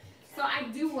it. So I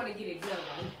do want to get it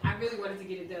done. I really wanted to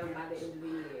get it done by the end of the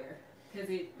year. Because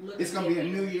it looks It's going to be a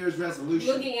New Year's resolution.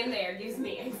 Looking in there gives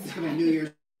me anxiety. It's going to be a New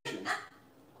Year's resolution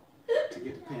to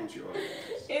get the pantry organized.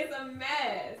 It's a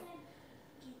mess.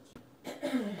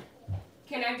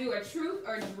 Can I do a truth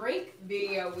or drink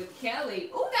video with Kelly?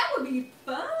 Oh, that would be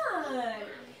fun.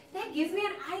 That gives me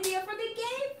an idea for the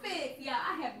game fix. Yeah,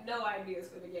 I have no ideas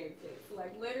for the game fix.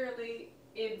 Like, literally,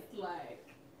 it's like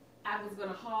I was going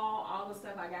to haul all the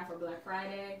stuff I got for Black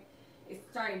Friday. It's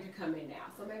starting to come in now,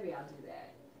 so maybe I'll do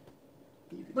that.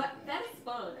 But that is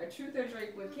fun. A truth or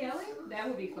drink with Kelly? That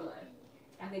would be fun.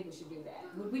 I think we should do that.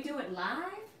 Would we do it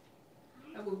live?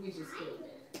 Or would we just film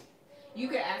it? You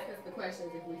could ask us the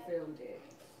questions if we filmed it.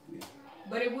 Yeah.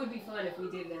 But it would be fun if we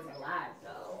did it as a live,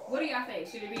 though. What do y'all think?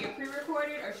 Should it be a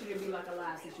pre-recorded or should it be like a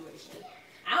live situation?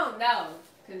 I don't know,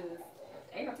 because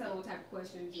ain't no telling what type of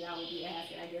questions y'all would be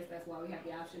asking. I guess that's why we have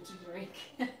the option to drink.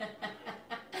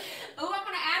 Oh, I'm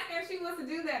going to ask her if she wants to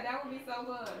do that. That would be so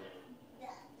fun.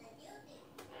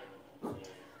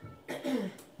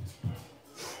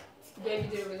 Baby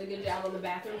did a really good job on the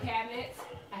bathroom cabinets.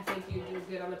 I think you do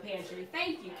good on the pantry.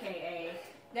 Thank you, K.A.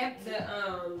 What is the...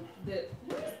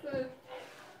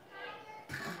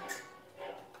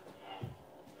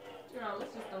 Oh,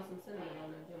 let's just throw some cinnamon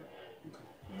on that joint.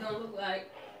 Don't look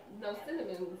like no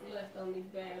cinnamon was left on these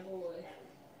bad boys.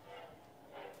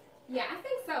 Yeah, I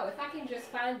think so. If I can just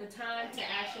find the time to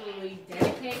actually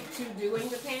dedicate to doing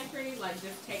the pantry, like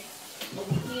just take a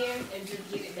weekend and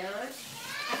just get it done,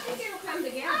 I think it'll come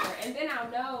together. And then I'll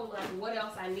know like what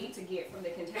else I need to get from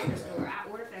the Container Store. I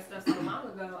ordered that stuff so long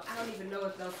ago, I don't even know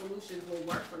if those solutions will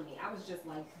work for me. I was just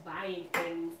like buying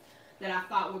things that I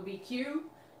thought would be cute,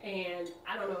 and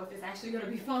I don't know if it's actually going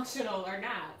to be functional or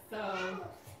not. So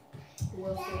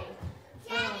we'll see.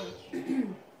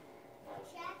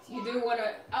 You do want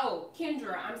to, oh,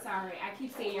 Kendra, I'm sorry. I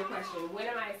keep seeing your question. When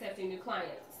am I accepting new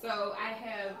clients? So I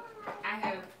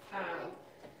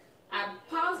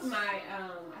paused my,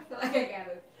 I feel like I got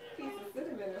a piece of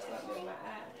cinnamon or something in my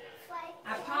eye.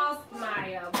 I paused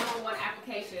my one-on-one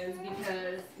applications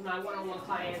because my one-on-one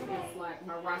clients is like,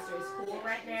 my roster is full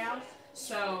right now.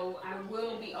 So I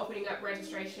will be opening up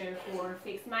registration for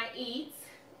Fix My Eats,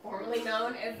 formerly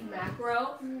known as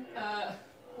Macro,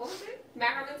 what was it?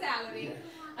 Macro Mentality.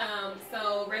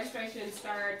 So registration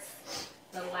starts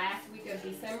the last week of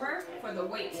December for the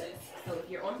wait list. So if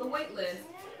you're on the wait list,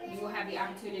 you will have the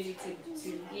opportunity to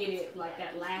get it like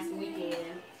that last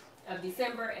weekend of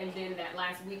December, and then that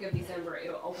last week of December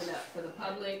it'll open up for the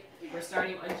public. We're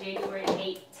starting on January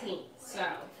 18th. So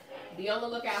be on the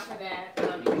lookout for that.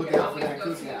 You can always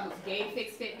go to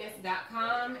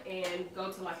GabeFixFitness.com and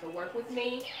go to like the work with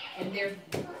me, and there's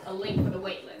a link for the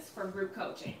wait list for group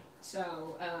coaching.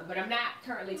 So, but I'm not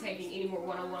currently taking any more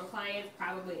one-on-one clients,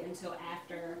 probably until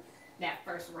after that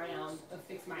first round of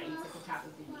Fix My Eats at the top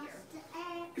of the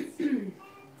year.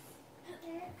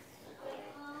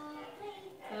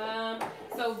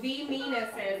 V Mina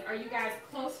says, are you guys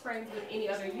close friends with any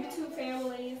other YouTube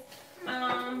families?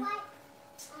 Yeah.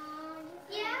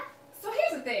 So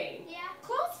here's the thing. Yeah.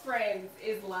 Close friends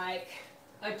is like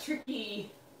a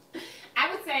tricky.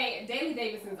 I would say Daily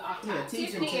Davidson's off top.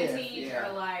 Tiffany and Teej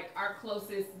are like our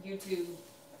closest YouTube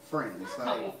friends.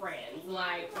 Couple friends.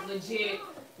 Like legit,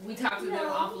 we talk to them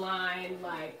offline.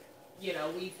 Like, you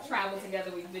know, we've traveled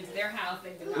together. We've been to their house.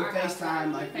 They've been to our house.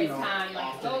 FaceTime, like, you know,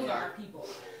 like those are our people.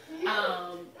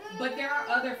 But there are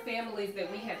other families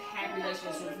that we have had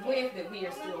relationships with that we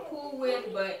are still cool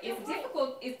with. But it's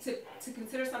difficult to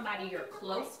consider somebody your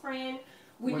close friend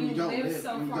when you live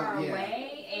so far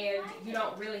away and you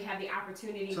don't really have the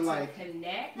opportunity to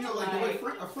connect. You know, like the way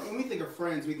when we think of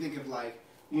friends, we think of like,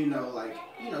 you know,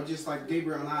 just like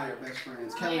Gabriel and I are best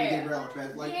friends. Kelly and Gabriel are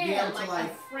best. Like, like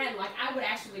a friend. Like I would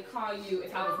actually call you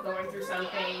if I was going through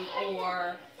something,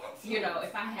 or you know,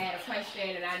 if I had a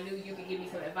question and I knew you could give me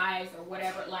some advice or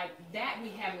whatever. Like that we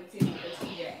have with Tiffany and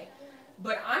TJ.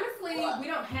 But honestly, we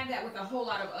don't have that with a whole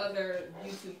lot of other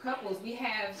YouTube couples. We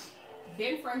have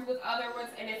been friends with other ones,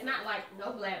 and it's not like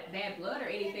no bad blood or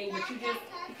anything, but you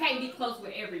can't be close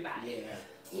with everybody. Yeah.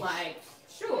 Like,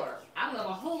 sure, I love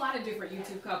a whole lot of different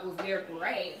YouTube couples. They're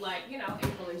great. Like, you know,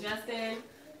 April and Justin.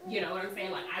 You know what I'm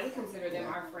saying? Like, I would consider them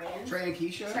our friends. Trey and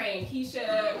Keisha.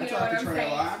 You know what I'm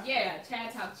saying? Yeah,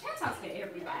 Chad talks to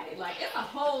everybody. Like, it's a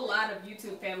whole lot of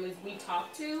YouTube families we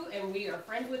talk to and we are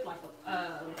friends with. Like,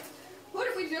 who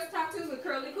did we just talk to? The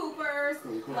Curly Coopers.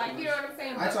 Like, you know what I'm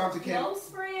saying? I talk to close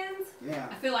friends. Yeah.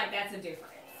 I feel like that's a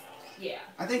difference. Yeah.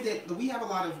 I think that we have a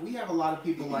lot of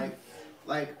people like.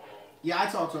 Yeah, I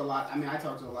talk to a lot. I mean, I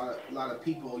talk to a lot of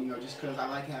people, you know, just because I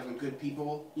like having good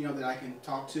people, you know, that I can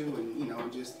talk to, and you know,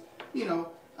 just you know,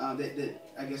 that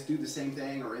I guess do the same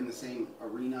thing or in the same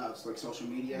arena of like social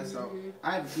media. Mm-hmm. So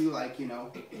I have a few like, you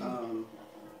know,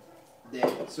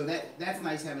 that's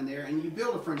nice having there, and you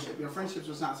build a friendship. You know, friendships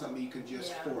is not something you can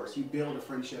just force. You build a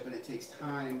friendship, and it takes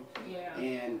time. Yeah.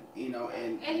 And you know,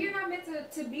 and you're not meant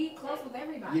to be close with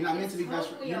everybody. You're not meant to be best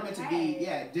friends. You're meant to be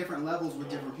different levels with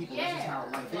different people. That's just how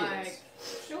life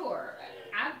is. Sure,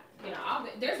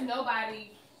 there's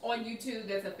nobody on YouTube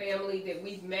that's a family that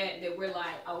we've met that we're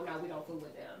like, oh no, we don't fool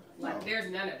with them. Like,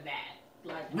 there's none of that.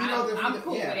 Like, I'm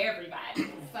cool with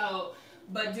everybody. So.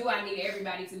 But do I need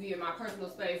everybody to be in my personal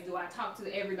space? Do I talk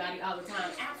to everybody all the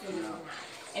time? Absolutely not.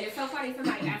 And it's so funny,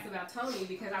 somebody asked about Tony,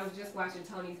 because I was just watching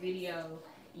Tony's video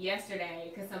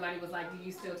yesterday, because somebody was like, do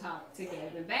you still talk to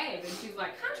Gabe and Babe? And she's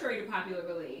like, contrary to popular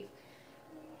belief,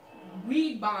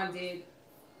 we bonded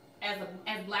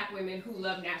as black women who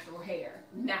love natural hair,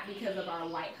 not because of our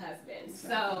white husbands.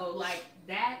 So, like,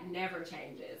 that never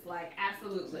changes. Like,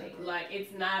 absolutely. Like,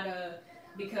 it's not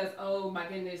because, oh my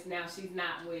goodness, now she's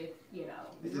not with, you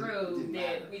know, Drew,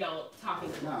 that we don't talk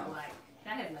anymore. No. Like,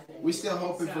 that has nothing to do. We still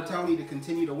hoping for Tony to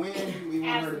continue to win. We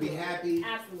want her to be happy.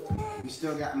 Absolutely. We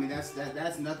still got, I mean,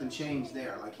 that's nothing changed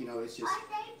there. Like, you know, it's just.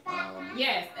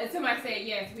 Yes, and somebody said,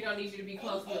 yes, we don't need you to be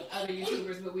close with other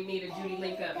YouTubers, but we need a Judy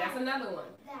link up. That's another one.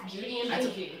 Judy and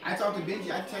Benji. I talked to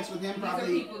Benji. I texted with him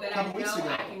probably a couple weeks ago.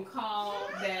 I can call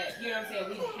that, you know what I'm saying,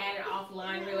 we've had an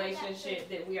offline relationship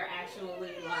that we are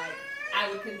actually like, I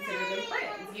would consider them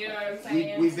friends, you know what I'm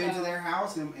saying? We've been to their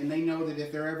house, and they know that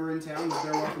if they're ever in town, that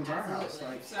they're welcome to our house.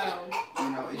 Like, so, you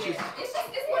know,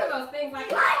 it's one of those things, like,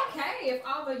 it's okay if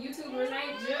all the YouTubers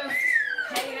ain't just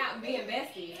hanging out and being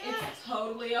besties. It's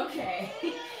totally okay.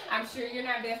 I'm sure you're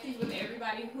not besties with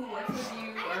everybody who works with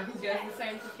you or who does the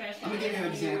same profession. Let me give you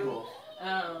an example.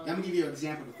 Let me give you an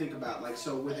example to think about. Like,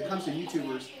 so when it comes to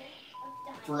YouTubers,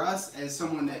 for us as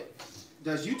someone that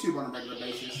does YouTube on a regular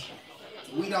basis,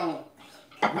 we don't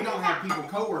have people,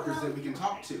 coworkers that we can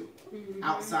talk to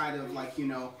outside of, like, you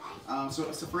know, so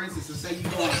for instance, so say you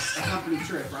go on a company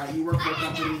trip, right? You work for a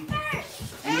company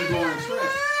and you go on a trip.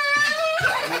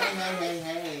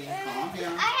 Hey, calm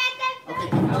down.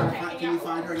 Okay, can you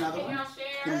find her another one?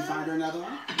 Can you find her another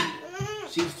one?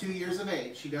 She's 2 years of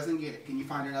age. She doesn't get it. Can you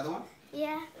find her another one?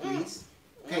 Yeah. Please?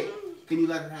 Okay, can you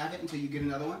let her have it until you get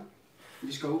another one?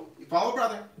 Just go, follow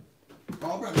brother.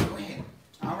 Follow brother, go ahead.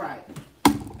 All right.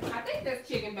 I think this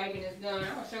chicken bacon is done.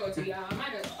 I'm gonna show it to y'all. I might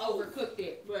have overcooked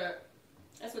it, but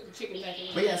that's what the chicken bacon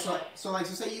is. But yeah, so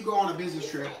say you go on a business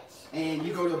trip, and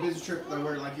you go to a business trip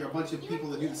where like you're a bunch of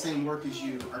people that do the same work as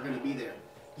you are gonna be there.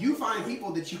 You find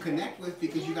people that you connect with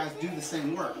because you guys do the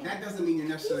same work. That doesn't mean you're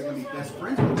necessarily gonna be best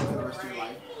friends with them for the rest of your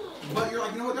life. But you're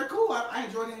like, you know what, they're cool. I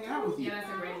enjoyed hanging out with you. Yeah, that's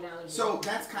a great analogy. So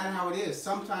that's kind of how it is.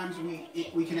 Sometimes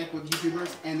we connect with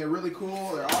YouTubers, and they're really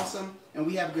cool, they're awesome, and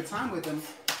we have a good time with them.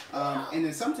 And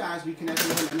then sometimes we connect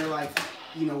with them and they're like,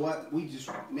 you know what, we just,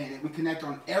 man, we connect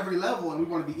on every level, and we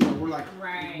want to be, you know, we're like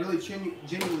really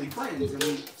genuinely friends, and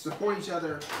we support each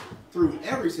other through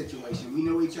every situation. We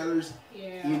know each other's,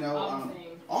 you know,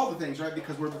 all the things, right?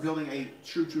 Because we're building a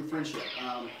true friendship.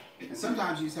 And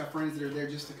sometimes you just have friends that are there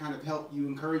just to kind of help you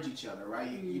encourage each other,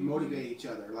 right? You motivate each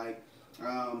other. Like,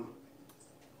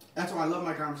 that's why I love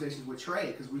my conversations with Trey,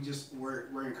 because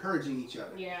we're encouraging each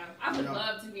other. Yeah, I would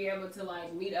love to be able to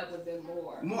like meet up with them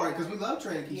more. Because we love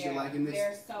Trey and Keisha, like in this.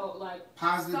 They're so like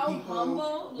positive so people.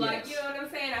 humble, like you know what I'm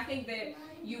saying. I think that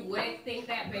you wouldn't think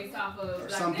that based off of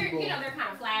like some they're people, you know they're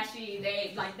kind of flashy.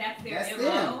 They like that's their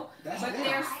MO, but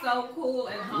they're so cool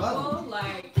and humble,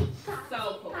 like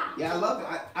so cool. Yeah, I love it.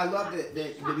 I love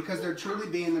that because they're truly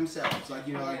being themselves, like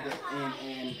you know, like that,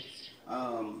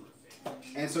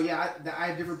 and so yeah, I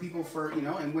have different people for, you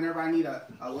know, and whenever I need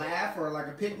a laugh or like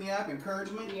a pick me up,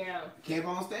 encouragement, Kev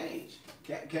on stage.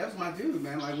 Kev's my dude,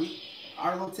 man. Like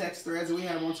our little text threads that we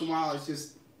have once in a while, it's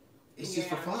just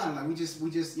for fun. Like we just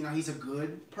you know, he's a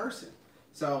good person.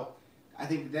 So I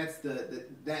think that's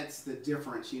the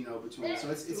difference, you know, between. So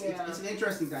it's an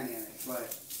interesting dynamic,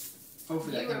 but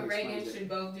hopefully you and Reagan should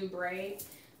both do braids.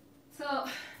 So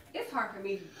it's hard for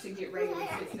me to get Reagan to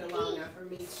sit still long enough for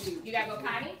me to. You gotta go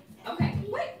potty? Okay.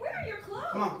 Wait, where are your clothes?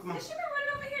 Come on. Has she been running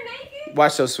over here naked?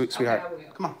 Watch those, sweetheart. Okay, I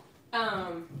will. Come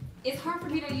on. It's hard for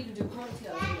me to even do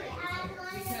ponytails in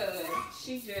Reagan's hair because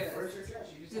she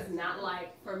just does not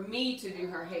like for me to do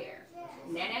her hair.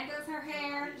 Nana does her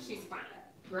hair, she's fine.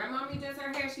 Grandmommy does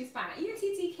her hair, she's fine. Even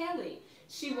TT Kelly,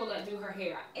 she will let do her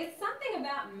hair. It's something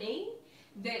about me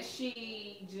that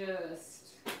she just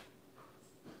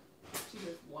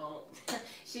won't.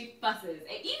 She fusses.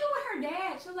 And even with her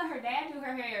dad, she'll let her dad do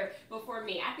her hair before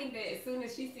me. I think that as soon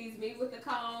as she sees me with the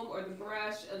comb or the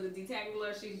brush or the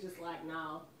detangler, she's just like,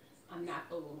 no, I'm not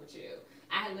fooling with you.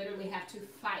 I literally have to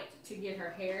fight to get her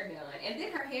hair done. And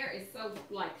then her hair is so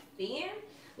like thin.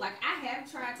 Like I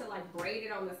have tried to like braid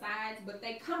it on the sides, but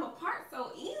they come apart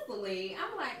so easily.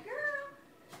 I'm like, girl,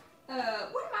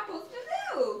 what am I supposed to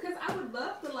do? Because I would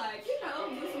love to like, you know,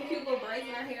 do some cute little braids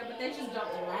in her hair, but they just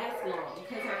don't last long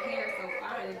because her hair is so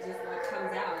fine. It just like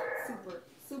comes out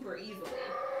super easily.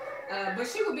 But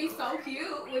she would be so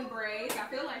cute with braids. I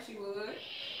feel like she would.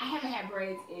 I haven't had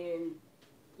braids in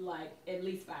like at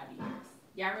least 5 years.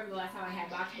 Y'all remember the last time I had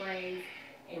box braids?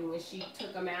 And when she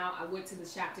took them out, I went to the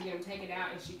shop to get them taken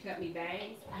out, and she cut me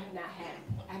bangs. I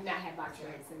have not had box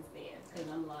braids since then because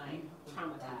I'm like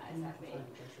traumatized, I think.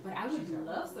 But I would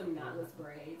love some knotless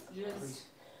braids. Just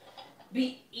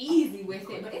be easy with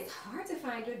it. But it's hard to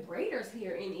find good braiders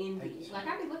here in Indy. Like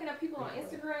I be looking at people on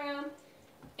Instagram,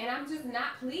 and I'm just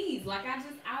not pleased. Like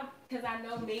because I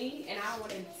know me, and I don't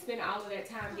want to spend all of that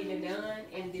time getting it done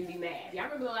and then be mad. Y'all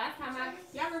remember the last time I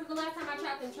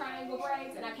tried them triangle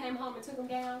braids and I came home and took them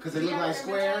down? Because they look like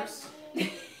squares.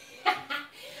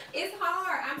 It's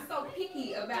hard. I'm so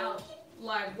picky about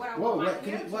like what I want my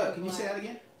hair to look like. Can you say that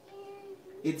again?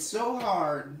 It's so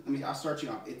hard. I'll start you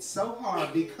off. It's so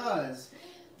hard because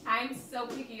I'm so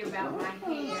picky about my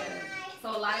hair. So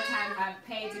a lot of times I've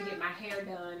paid to get my hair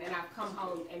done and I've come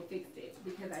home and fixed it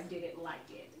because I didn't like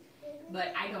it.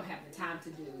 But I don't have the time to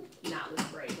do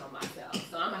knotless braids on myself.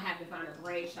 So I'm going to have to find a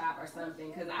braid shop or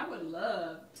something because I would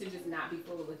love to just not be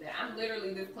fooling with it. I'm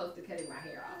literally this close to cutting my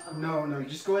hair off. No.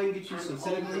 Just go ahead and get you some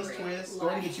Senegalese twists. Go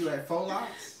ahead and get you a faux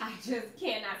locks. I just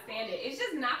cannot stand it. It's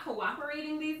just not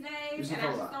cooperating these days and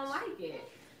I just don't like it.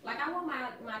 Like I want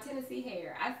my Tennessee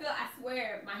hair. I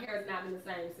swear my hair has not been the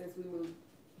same since we moved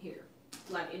here.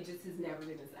 Like it just has never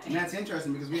been the same. And that's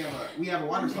interesting because we have a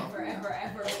water softener.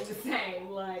 Ever been the same.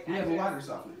 Like we have a water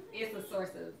softener. It's a source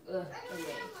of for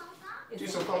me. Do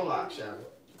some faux locks, Shannon.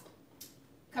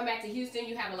 Come back to Houston,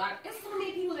 you have there's so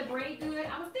many people that braid good.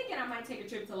 I was thinking I might take a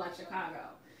trip to like Chicago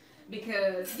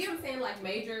because you know what I'm saying, like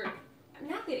major.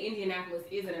 Not that Indianapolis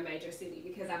isn't a major city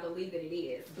because I believe that it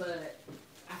is, but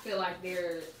I feel like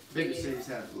bigger cities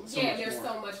have there's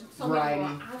so many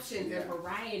more options and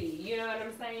variety. You know what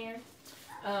I'm saying?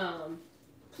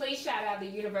 Please shout out the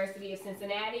University of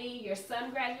Cincinnati. Your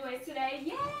son graduates today.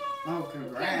 Yay! Oh,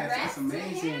 congrats. That's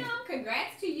amazing.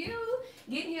 Congrats to you.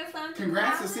 Getting your son to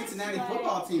Congrats to Cincinnati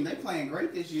football team. They're playing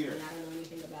great this year. I don't know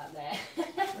anything about that.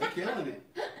 They're killing it.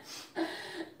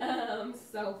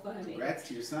 So funny. Congrats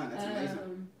to your son. That's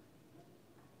amazing.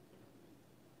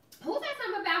 Who said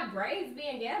something about braids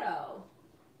being ghetto?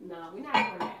 No, we're not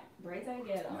doing that. Braids ain't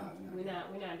ghetto. No. We're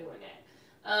not doing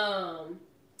that.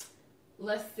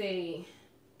 Let's see.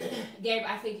 Gabe,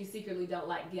 I think you secretly don't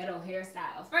like ghetto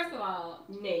hairstyles. First of all,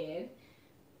 Ned,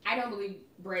 I don't believe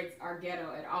braids are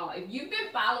ghetto at all. If you've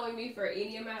been following me for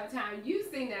any amount of time,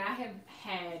 you've seen that I have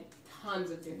had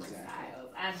tons of different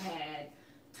styles. I've had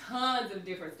tons of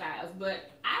different styles,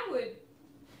 but I would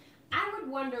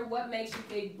wonder what makes you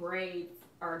think braids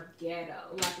are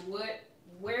ghetto. Like,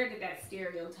 where did that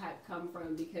stereotype come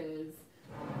from? Because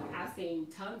I've seen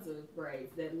tons of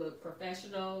braids that look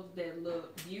professional, that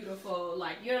look beautiful.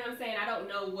 Like, you know what I'm saying? I don't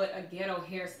know what a ghetto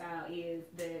hairstyle is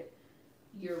that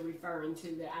you're referring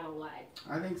to that I don't like.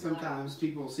 I think sometimes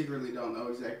people secretly don't know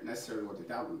exactly necessarily what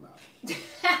they're talking about.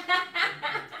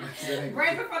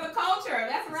 Grateful for the culture.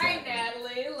 That's right,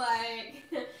 Natalie. Like,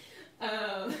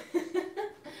 oh,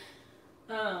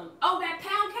 that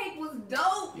pound cake was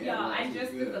dope, yeah, y'all. I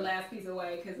just threw the last piece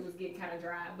away because it was getting kind of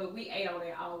dry, but we ate on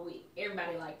it all week.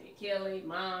 Everybody liked it. Kelly,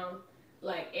 Mom,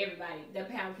 like everybody. The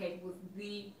pound cake was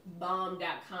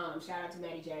thebomb.com. Shout out to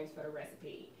Maddie James for the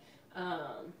recipe.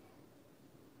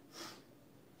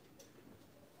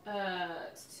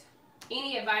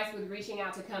 Any advice with reaching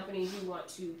out to companies you want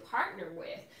to partner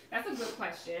with? That's a good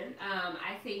question.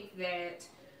 I think that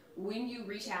when you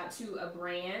reach out to a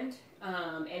brand,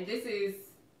 and this is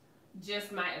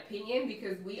just my opinion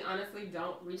because we honestly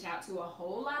don't reach out to a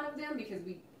whole lot of them because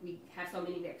we have so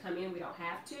many that come in, we don't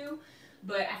have to.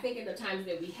 But I think in the times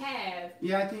that we have...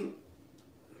 Yeah, I think...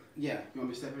 Yeah, you want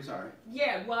me to step in? Sorry.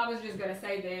 Yeah, well, I was just going to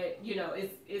say that, you know,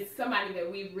 it's somebody that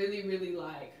we really, really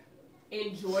like.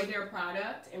 Enjoy their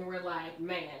product, and we're like,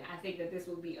 man, I think that this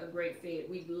would be a great fit.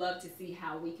 We'd love to see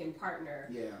how we can partner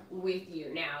with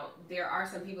you. Now, there are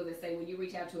some people that say when you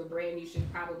reach out to a brand, you should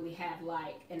probably have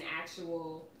like an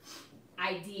actual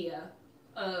idea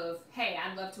of, hey,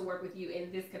 I'd love to work with you in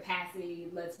this capacity.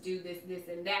 Let's do this, this,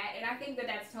 and that. And I think that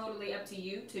that's totally up to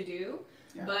you to do.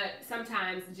 Yeah. But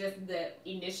sometimes just the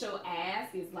initial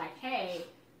ask is like, hey,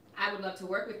 I would love to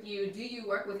work with you. Do you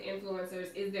work with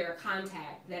influencers? Is there a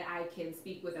contact that I can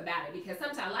speak with about it? Because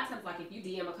sometimes, a lot of times, like if you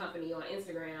DM a company on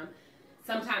Instagram,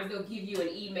 sometimes they'll give you an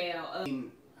email.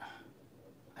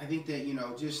 I think that, you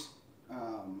know, just,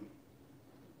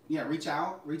 reach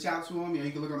out to them. You know,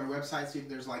 you can look on their website, see if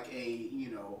there's like a, you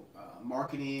know,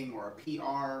 marketing or a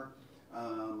PR,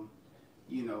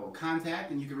 you know,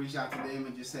 contact, and you can reach out to them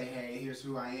and just say, hey, here's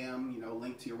who I am, you know,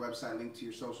 link to your website, link to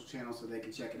your social channels so they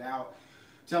can check it out.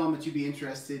 Tell them that you'd be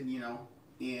interested, you know,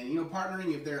 in, you know,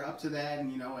 partnering if they're up to that,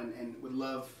 and, you know, and would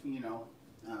love, you know,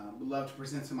 would love to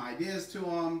present some ideas to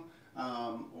them,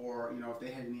 or, you know, if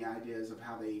they had any ideas of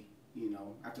how they, you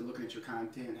know, after looking at your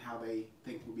content, how they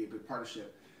think would be a good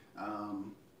partnership.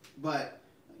 But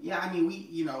yeah, I mean, we,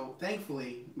 you know,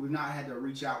 thankfully we've not had to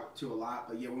reach out to a lot,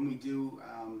 but yeah, when we do,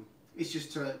 it's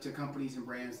just to companies and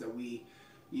brands that we,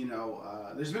 you know,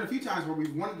 there's been a few times where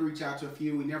we've wanted to reach out to a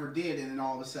few, we never did, and then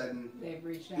all of a sudden, they've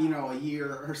reached out. You know, a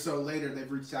year or so later,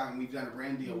 they've reached out and we've done a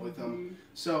brand deal with them.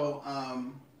 So,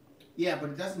 yeah, but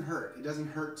it doesn't hurt. It doesn't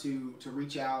hurt to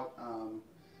reach out,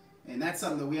 and that's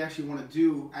something that we actually want to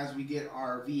do as we get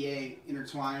our VA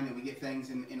intertwined and we get things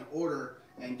in order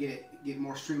and get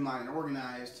more streamlined and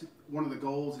organized. One of the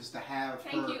goals is to have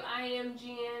Thank you, I am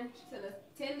Jen, to the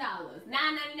 $10, $9.99.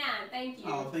 Thank you.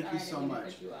 Oh, thank you so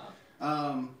much. You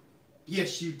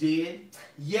Yes, you did.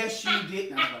 Yes, you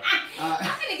did. No, I'm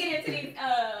gonna get into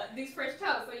these French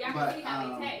toasts so y'all can see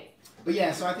how they taste. But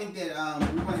yeah, so I think that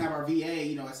we want to have our VA,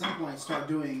 you know, at some point start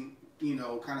doing, you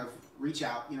know, kind of reaching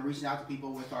out to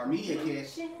people with our media kit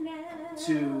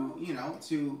to, you know,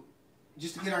 to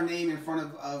just to get our name in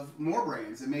front of more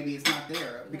brands, and maybe it's not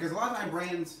there because a lot of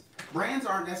times brands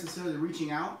aren't necessarily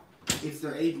reaching out. It's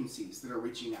their agencies that are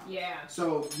reaching out. Yeah.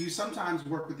 So you sometimes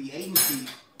work with the agency,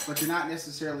 but you're not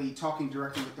necessarily talking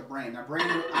directly with the brand. Now,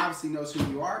 brand obviously knows who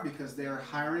you are because they're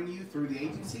hiring you through the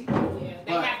agency. Yeah,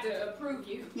 they have to approve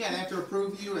you. Yeah, they have to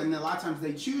approve you, and a lot of times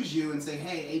they choose you and say,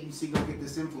 hey, agency, go get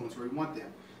this influencer. We want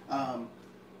them.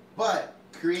 But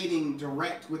creating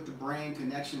direct with the brand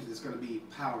connections is going to be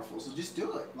powerful. So just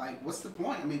do it. Like, what's the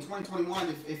point? I mean, 2021,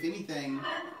 if anything,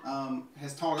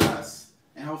 has taught us,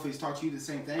 and hopefully it's taught you the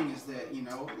same thing, is that, you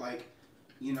know, like,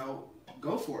 you know,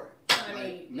 go for it.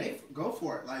 I mean, go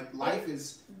for it. Like, life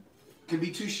can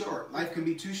be too short. Life can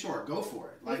be too short. Go for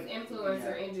it. Like, this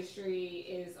influencer industry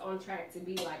is on track to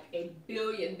be like $1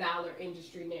 billion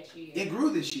industry next year. It grew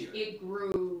this year. It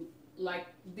grew. Like,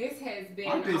 this has been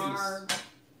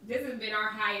our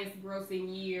highest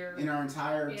grossing year in our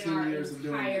entire 10 years of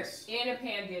doing this. In a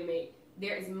pandemic,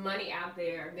 there is money out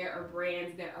there. There are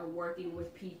brands that are working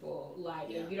with people. Like,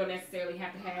 and you don't necessarily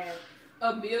have to have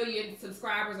 1 million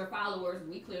subscribers or followers.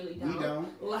 We clearly don't. We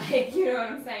don't. Like, you know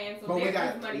what I'm saying? So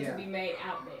there's money to be made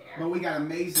out there. But we got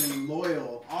amazing,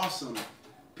 loyal, awesome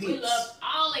peeps. We love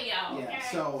all of y'all. Yeah. Okay?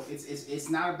 So it's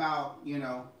not about, you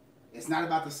know, it's not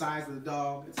about the size of the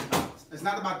dog. It's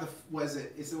not about the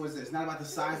it's not about the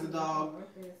size of the dog.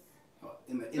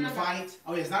 in the fight.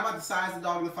 Oh yeah, it's not about the size of the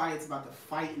dog in the fight. It's about the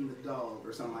fight in the dog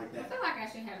or something like that. I feel like I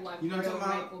should have like you know what I'm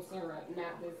talking maple syrup,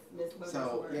 not this butter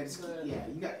So syrup, yeah,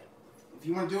 you got. If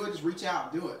you want to do it, just reach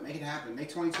out, do it, make it happen, make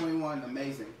 2021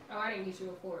 amazing. Oh, I didn't get you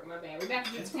a fork. My bad. We're about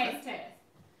to do the taste test.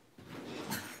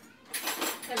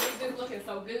 Cause it's just looking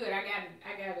so good. I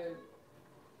gotta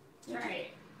try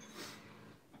it.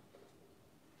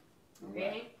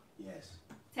 Ready? Yes.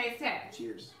 Taste test.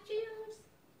 Cheers. Cheers.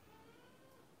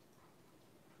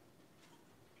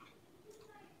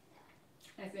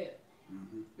 That's it.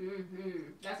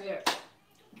 That's it.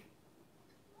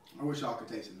 I wish y'all could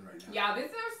taste it right now. Y'all,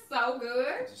 this is so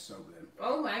good. This is so good.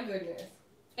 Oh my goodness.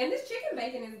 And this chicken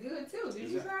bacon is good too. Did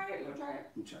you try it? You gonna try it?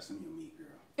 You try some of your meat, girl.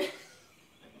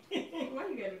 Why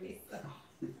you gotta be so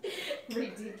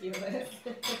ridiculous?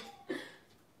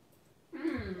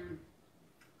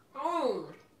 Oh.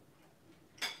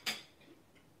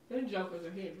 These jokers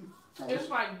are hidden. Oh, it's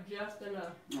like just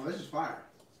enough. Oh, this is fire.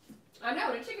 I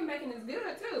know, the chicken bacon is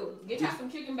good too. Get y'all some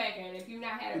chicken bacon if you've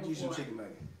not had it before. Get you some chicken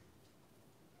bacon.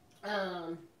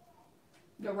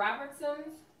 The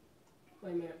Robertsons.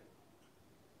 Wait a minute.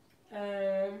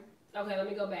 Okay, let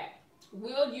me go back.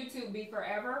 Will YouTube be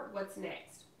forever? What's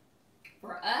next?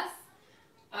 For us,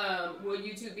 will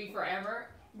YouTube be forever?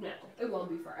 No, it won't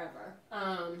be forever.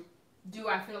 Do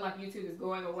I feel like YouTube is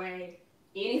going away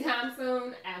anytime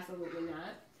soon? Absolutely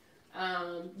not.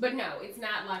 But no, it's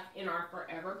not like in our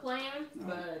forever plan. No.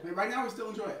 But I mean, right now we still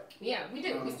enjoy it. Yeah, we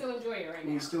do. We still enjoy it right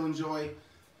now. We still enjoy,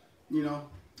 you know,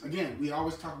 again, we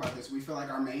always talk about this. We feel like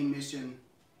our main mission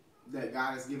that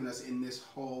God has given us in this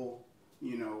whole,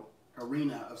 you know,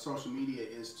 arena of social media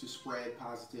is to spread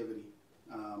positivity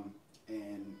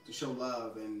and to show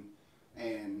love and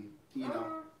you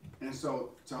know, and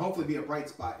so to hopefully be a bright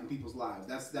spot in people's lives.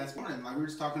 That's one. Like we were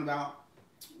just talking about,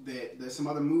 that there's some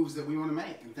other moves that we want to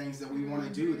make and things that we want to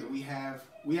do. That we have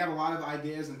a lot of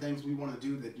ideas and things we want to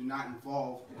do that do not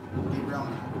involve Gabrielle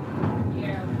and I.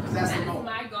 Yeah, that's the goal.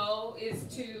 My goal is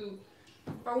to,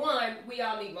 for one, we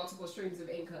all need multiple streams of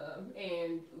income,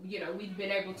 and you know we've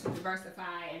been able to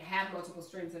diversify and have multiple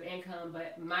streams of income.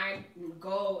 But my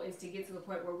goal is to get to the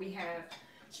point where we have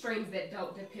streams that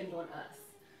don't depend on us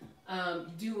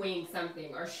doing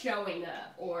something or showing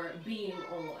up or being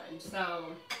on.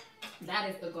 So that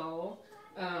is the goal.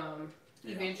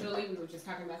 Eventually, we were just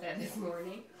talking about that this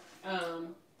morning.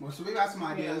 Well, so we got some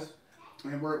ideas,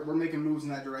 and we're making moves in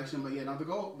that direction. But yeah, no, the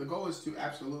goal is to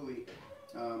absolutely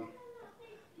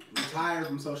retire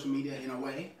from social media in a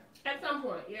way. At some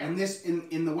point, yeah. And this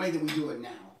in the way that we do it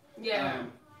now. Yeah.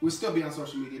 We'll still be on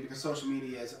social media because social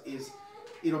media is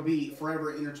it'll be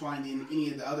forever intertwined in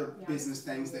any of the other business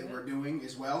things that we're doing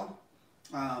as well.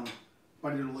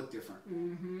 But it'll look different.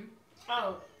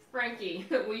 Oh. Frankie,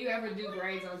 will you ever do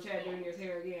braids on Chad Jr.'s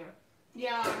hair again?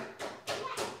 Yeah.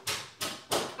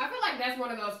 I feel like that's one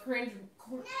of those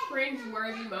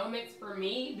cringe-worthy moments for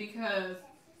me because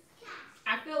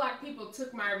I feel like people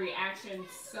took my reaction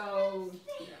so...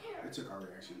 They took our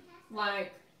reaction.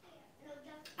 Like,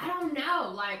 I don't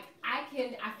know. Like, I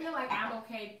feel like I'm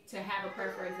okay to have a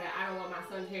preference that I don't want my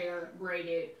son's hair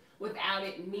braided without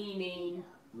it meaning...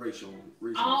 racial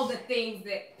reasons. All the things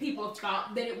that people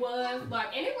thought that it was,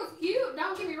 like, and it was cute.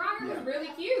 Don't get me wrong, it was really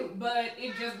cute, but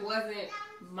it just wasn't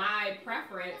my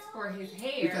preference for his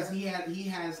hair because he had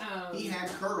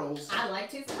curls. I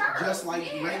liked his curls, just like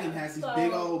Reagan has these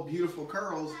big old beautiful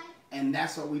curls, and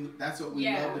that's what we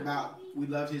loved about. We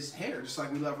loved his hair, just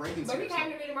like we love Reagan's hair. But he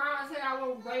came to me tomorrow and said I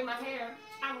want to braid my hair.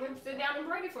 I would sit down and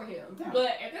braid it for him. Yeah.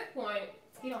 But at this point,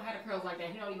 he don't have the curls like that.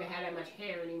 He don't even have that much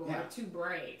hair anymore to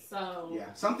braid. So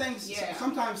sometimes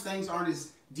things aren't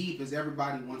as deep as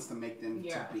everybody wants to make them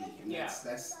to be. And that's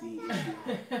the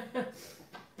issue.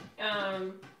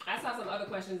 I saw some other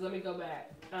questions. Let me go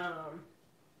back.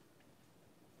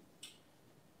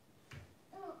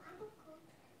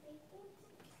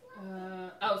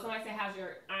 Somebody said, how's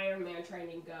your Ironman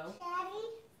training go?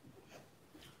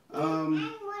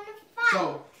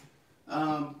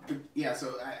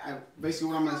 So I basically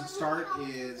what I'm going to start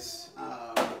is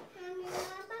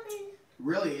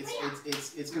really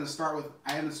it's going to start with,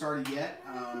 I haven't started yet.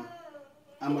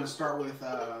 I'm going to start with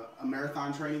a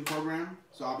marathon training program.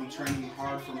 So I'll be training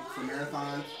hard for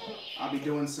marathon. I'll be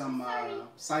doing some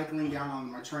cycling down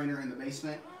on my trainer in the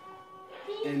basement,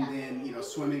 and then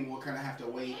swimming we'll kind of have to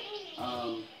wait.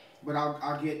 But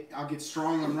I'll get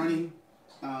strong on running.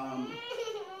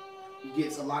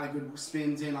 Gets a lot of good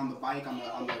spins in on the bike on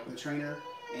the trainer,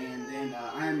 and then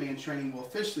Ironman training will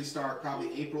officially start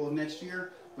probably April of next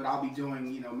year. But I'll be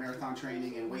doing marathon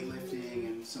training and weightlifting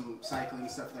and some cycling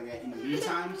and stuff like that in the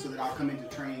meantime, so that I'll come into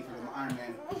training for the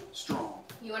Ironman strong.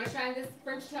 You want to try this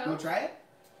French toast? You want to try it?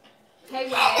 Hey,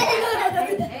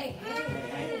 hey.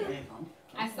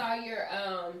 I saw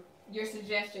your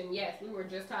suggestion. Yes, we were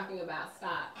just talking about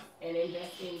stocks and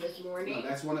investing this morning. No,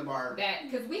 that's one of our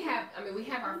because we have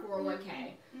our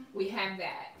 401k. We have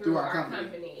that through our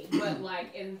company. But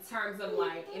like in terms of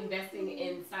like investing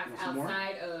in stocks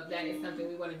outside of that is something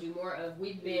we want to do more of.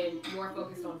 We've been more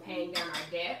focused on paying down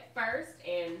our debt first,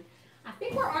 and I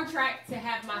think we're on track to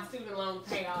have my student loan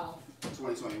pay off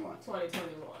 2021.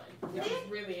 Which is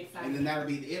really exciting. And then that'll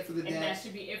be it for the debt. And that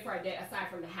should be it for our debt aside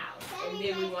from the house. And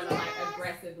then we want to like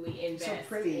aggressively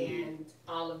invest and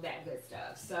all of that good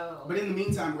stuff. So. But in the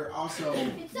meantime, we're also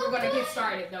we're going to get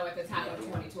started though at the top of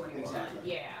 2021.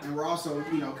 Exactly. Yeah. And we're also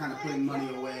kind of putting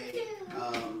money away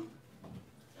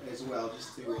as well,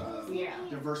 just to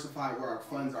diversify where our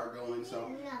funds are going.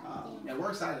 So and we're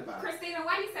excited about it. Christina,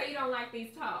 why do you say you don't like these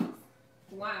talks?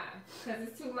 Why? Because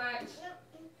it's too much.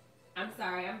 I'm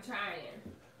sorry. I'm trying.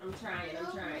 Who you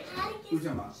talking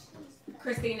about?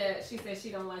 Christina, she says she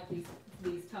don't like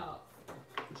these talks.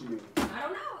 What you mean? I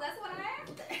don't know. That's what I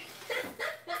asked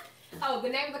her. Oh, the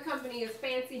name of the company is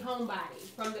Fancy Homebody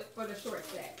for the short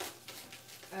set.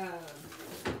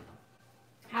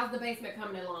 How's the basement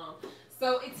coming along?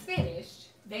 So it's finished.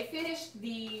 They finished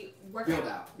the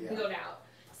workout build out.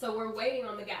 So we're waiting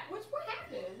on the guy. What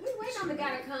happened? We're waiting on the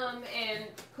guy to come and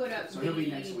put up. So he'll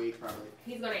be next week probably.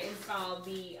 He's gonna install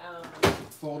the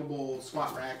foldable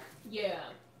squat rack. Yeah.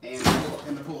 And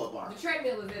the pull-up bar. The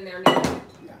treadmill is in there now.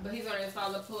 Yeah. But he's gonna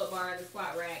install the pull-up bar and the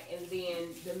squat rack, and then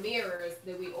the mirrors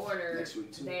that we ordered. Next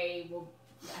week too. They will.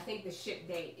 I think the ship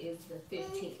date is the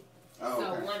 15th. Oh,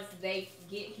 so okay. once they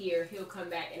get here, he'll come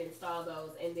back and install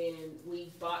those, and then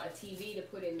we bought a TV to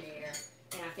put in there,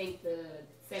 and I think the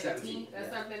 17th or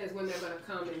something is when they're going to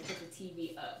come and put the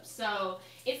TV up. So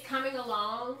it's coming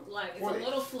along. Like, it's a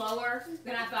little slower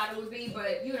than I thought it would be,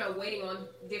 but, waiting on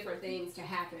different things to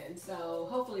happen. So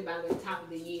hopefully by the top of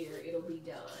the year, it'll be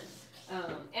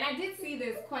done. And I did see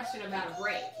this question about a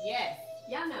break. Yes,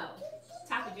 y'all know,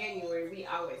 top of January, we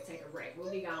always take a break.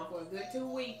 We'll be gone for a good 2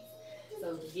 weeks.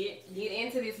 So get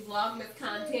into this Vlogmas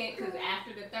content, because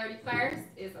after the 31st,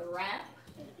 it's a wrap.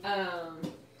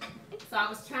 So I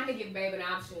was trying to give Babe an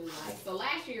option. So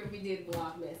last year we did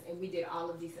Vlogmas and we did all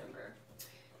of December.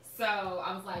 So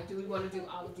I was like, do we want to do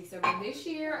all of December this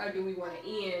year, or do we want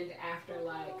to end after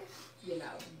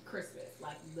Christmas?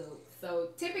 So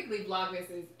typically Vlogmas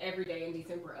is every day in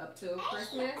December up till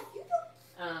Christmas.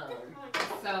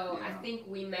 So I think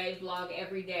we may vlog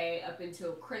every day up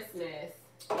until Christmas,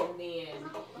 and then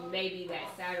maybe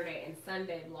that Saturday and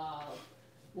Sunday vlog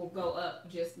will go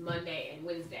up just Monday and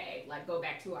Wednesday, go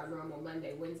back to our normal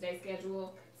Monday, Wednesday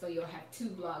schedule. So you'll have 2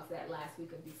 vlogs that last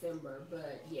week of December.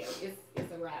 But yeah,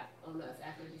 it's a wrap on us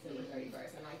after December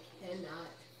 31st, and I cannot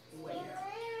wait.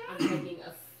 I'm taking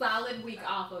a solid week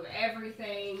off of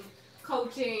everything,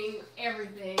 coaching,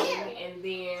 everything, and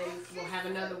then we'll have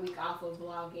another week off of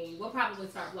vlogging. We'll probably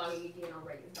start vlogging again on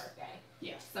Reagan's birthday.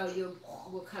 Yeah. So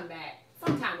we'll come back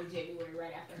sometime in January,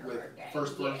 right after her birthday.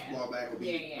 First vlog back will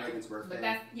be Reagan's birthday. But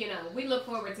that's, we look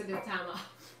forward to this time off.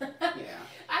 Yeah.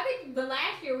 I think the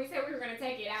last year we said we were going to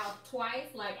take it out twice.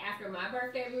 After my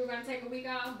birthday, we were going to take a week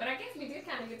off. But I guess we did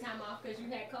kind of get time off because you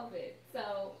had COVID.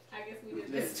 So I guess we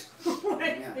did this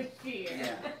twice this year.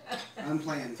 Yeah.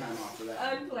 Unplanned time off for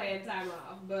that. Unplanned time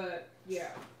off. But, yeah.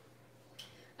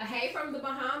 A hey from the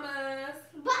Bahamas.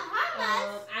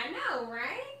 Bahamas? I know,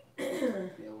 right?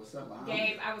 Yeah, what's up, Bahamas?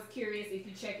 Gabe, I was curious if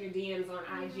you check your DMs on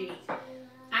IG.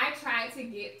 I tried to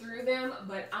get through them,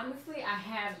 but honestly, I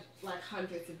have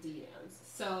hundreds of DMs.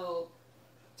 So,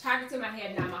 target to my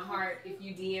head, not my heart. If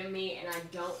you DM me and I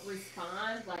don't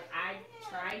respond, I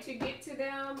try to get to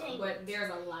them, but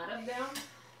there's a lot of them.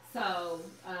 So,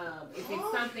 if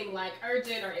it's something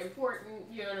urgent or important,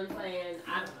 you know what I'm saying?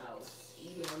 I don't know,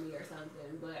 email me or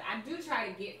something. But I do try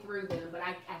to get through them, but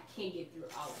I can't get through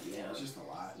all of them. Yeah, it's just a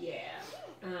lot. Yeah.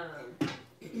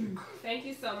 Thank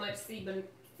you so much,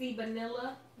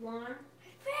 Vanilla One.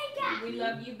 We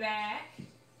love you back.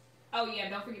 Oh yeah,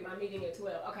 don't forget my meeting at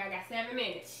 12. Okay, I got 7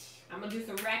 minutes. I'm gonna do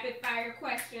some rapid fire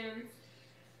questions.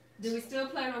 Do we still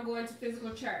plan on going to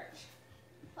physical church?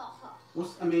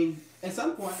 Well, at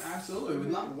some point, absolutely.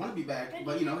 We'd want to be back,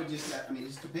 but it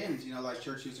just depends.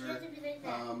 Churches are,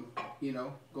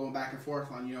 going back and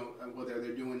forth on, whether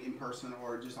they're doing in person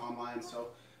or just online. So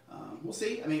we'll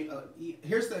see.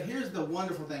 Here's the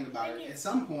wonderful thing about it. At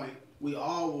some point, we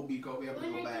all will be able to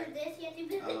go back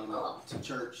to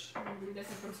church. This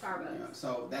is from Starbucks.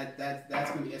 So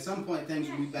that's gonna be, at some point, things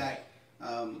will be back.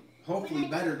 Hopefully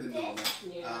better than normal.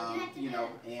 It'll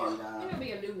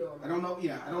be a new normal. I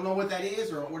don't know what that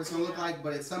is or what it's gonna look like,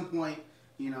 but at some point,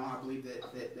 You know, I believe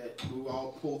that we will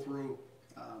all pull through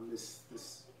this.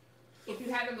 If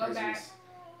you had to go back,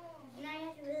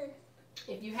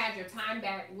 if you had your time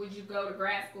back, would you go to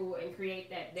grad school and create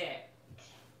that debt?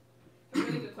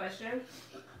 Really good question.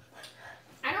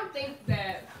 I don't think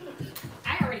that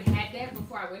I already had debt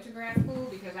before I went to grad school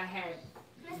because I had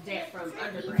debt from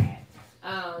undergrad.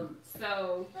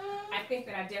 So I think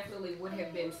that I definitely would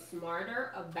have been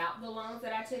smarter about the loans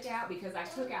that I took out because I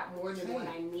took out more than what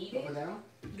I needed.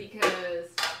 Because,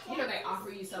 you know, they offer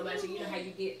you so much and you know how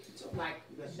you get like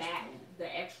back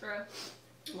the extra,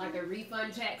 like the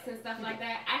refund checks and stuff like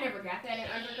that. I never got that in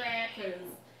undergrad because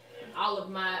all of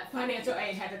my financial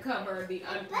aid had to cover the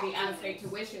out-of-state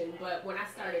tuition. But when I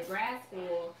started grad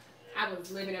school, I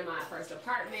was living in my first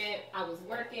apartment. I was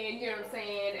working, you know what I'm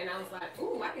saying? And I was like,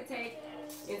 ooh, I could take,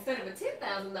 instead of a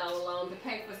 $10,000 loan to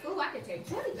pay for school, I could take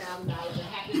 $20,000 and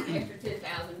have this extra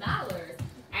 $10,000.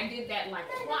 I did that like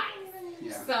twice.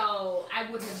 Yeah. So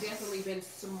I would have definitely been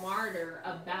smarter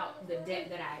about the debt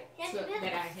that I took,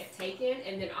 that I had taken.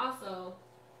 And then also,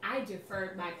 I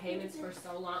deferred my payments for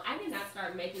so long. I did not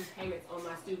start making payments on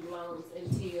my student loans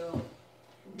until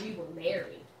we were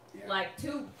married. Yeah. Like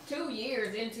two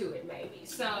years into it, maybe.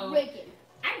 So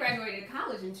I graduated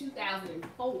college in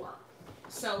 2004.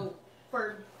 So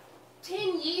for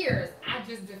 10 years, I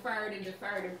just deferred because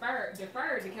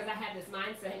I had this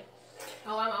mindset,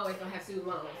 oh, I'm always going to have student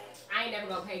loans. I ain't never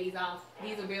going to pay these off.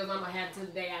 These are bills I'm going to have till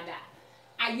the day I die.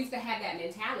 I used to have that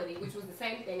mentality, which was the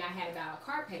same thing I had about a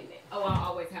car payment. Oh, I'll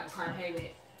always have a car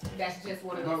payment. That's just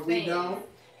one of those things. But we don't.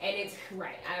 And it's,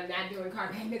 right, I'm not doing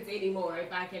car payments anymore.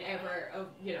 If I can ever,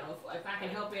 you know, if I can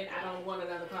help it, I don't want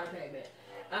another car payment.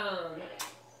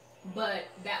 But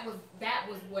that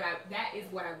is what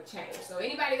I would change. So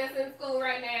anybody that's in school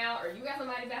right now, or you got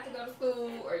somebody about to go to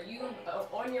school, or you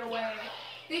on your way,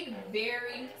 think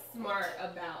very smart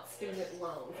about student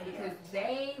loans because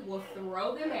they will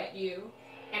throw them at you.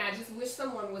 And I just wish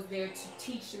someone was there to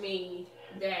teach me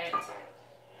that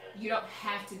you don't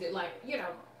have to do, like, you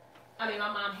know, I mean,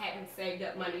 my mom hadn't saved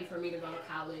up money for me to go to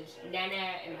college.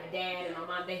 Nana and my dad and my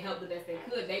mom, they helped the best they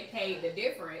could. They paid the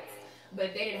difference,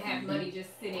 but they didn't have money just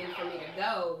sitting for me to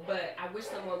go. But I wish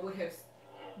someone would have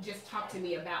just talked to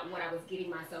me about what I was getting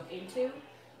myself into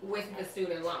with the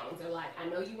student loans. They're like, I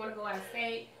know you want to go out of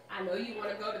state. I know you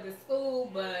want to go to the school,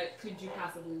 but could you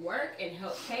possibly work and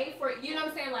help pay for it? You know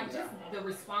what I'm saying? Like, just the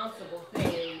responsible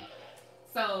thing.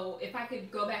 So if I could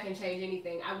go back and change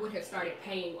anything, I would have started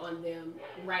paying on them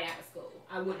right out of school.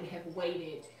 I wouldn't have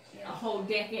waited a whole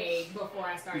decade before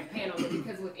I started paying on them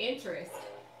because with interest,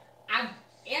 I'm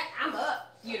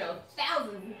up, you know,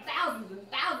 thousands and thousands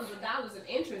and thousands of dollars of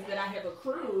interest that I have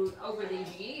accrued over these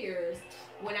years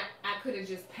when I could have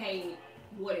just paid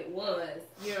what it was,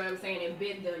 you know what I'm saying, and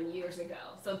been done years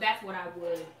ago. So that's what I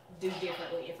would do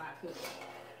differently if I could.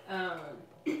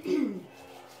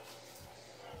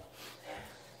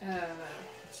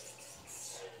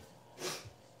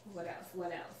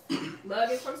 What else?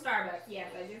 Mug is from Starbucks.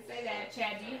 Yes, I did say that.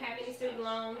 Chad, do you have any student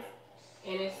loans?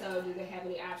 And if so, do they have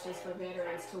any options for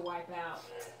veterans to wipe out?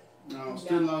 No,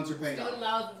 student loans are paid off. Student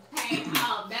loans is paid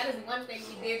off. That is one thing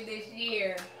we did this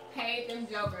year. Paid them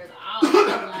jokers off.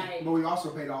 Like, but we also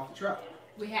paid off the truck.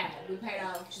 We paid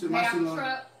off the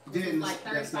truck. Didn't like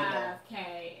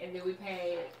 $35K, and then we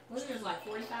paid, what was it, like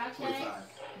 $45K? 45.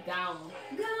 Gone.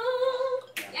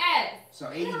 Yes.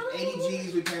 So 80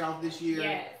 G's we paid off this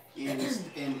year. Yes.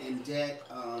 In debt,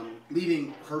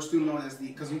 leaving her student loan as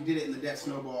because we did it in the debt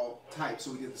snowball type,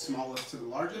 so we did the smallest to the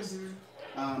largest.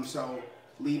 So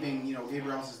leaving, you know,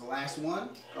 Gabriel's as the last one,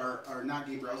 or not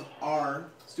Gabriel's, our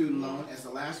student loan as the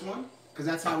last one, because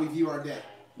that's how we view our debt.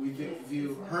 We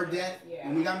view her debt,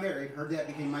 when we got married, her debt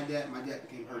became my debt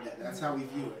became her debt. That's how we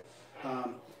view it.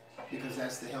 Because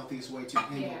that's the healthiest way to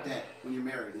handle debt when you're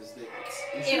married, is that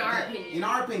it's in our opinion. In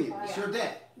our opinion, it's your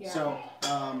debt. So,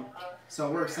 so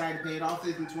we're excited to pay it off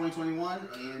in 2021,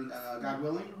 and God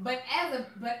willing. But as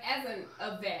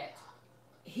a vet,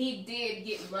 he did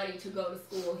get money to go to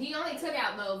school. He only took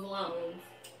out those loans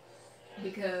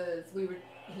because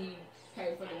he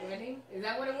paid for the wedding. Is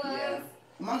that what it was? Yeah.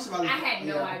 Amongst other, I had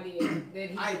no idea that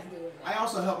he was doing that. I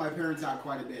also helped my parents out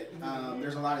quite a bit.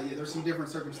 There's some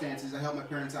different circumstances. I helped my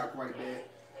parents out quite a bit,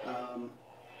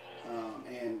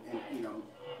 and you know,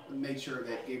 made sure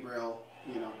that Gabriel,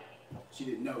 you know, she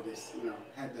didn't know this, you know,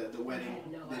 had the wedding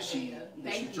that she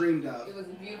dreamed of. It was a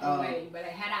beautiful wedding, but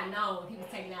had I known he was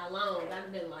taking out loans, I'd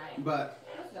have been like, but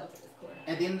let's go to this court.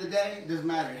 At the end of the day, it doesn't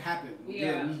matter. It happened.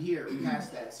 Yeah. We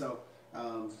passed that. So,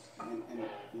 and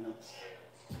you know.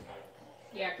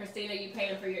 Yeah, Christina, you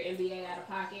paying for your MBA out of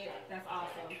pocket. That's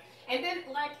awesome. And then,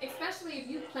 like, especially if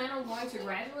you plan on going to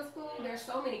graduate school, there's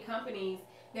so many companies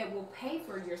that will pay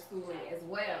for your schooling as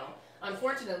well.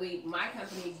 Unfortunately, my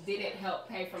company didn't help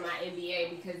pay for my MBA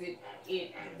because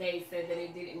they said that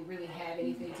it didn't really have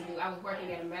anything to do. I was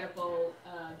working at a medical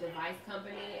device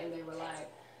company, and they were like,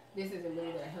 this isn't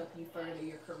really going to help you further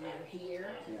your career here.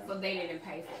 Yeah. So they didn't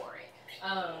pay for it.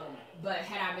 But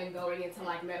had I been going into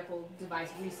like medical device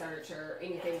research or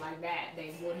anything like that,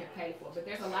 they would have paid for it. But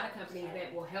there's a lot of companies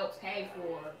that will help pay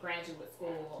for graduate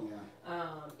school,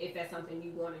 if that's something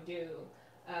you want to do.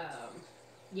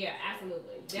 Yeah,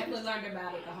 absolutely. Definitely learned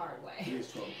about it the hard way. It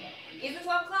is 12 o'clock. Is it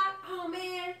 12 o'clock? Oh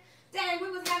man, dang, we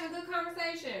was having a good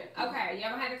conversation. Okay,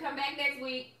 y'all gonna have to come back next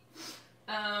week.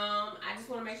 I just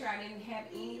want to make sure I didn't have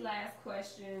any last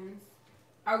questions.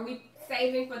 Are we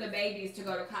saving for the babies to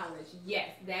go to college? Yes,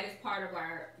 that is part of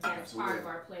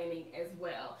our planning as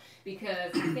well.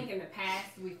 Because I think in the past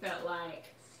we felt like,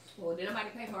 well, did nobody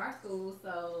pay for our school,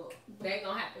 so they're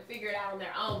gonna have to figure it out on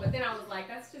their own. But then I was like,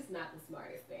 that's just not the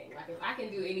smartest thing. Like, if I can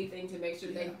do anything to make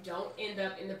sure they don't end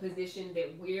up in the position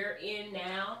that we're in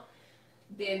now,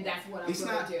 then that's what I'm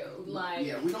gonna do. Like,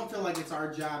 yeah, we don't feel like it's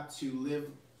our job to live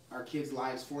our kids'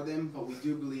 lives for them, but we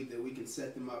do believe that we can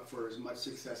set them up for as much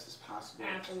success as possible.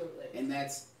 Absolutely. And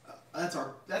that's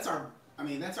our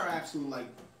absolute like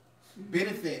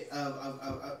benefit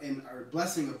and our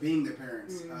blessing of being their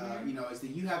parents. You know, is that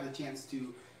you have the chance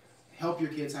to help your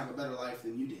kids have a better life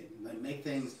than you did, like make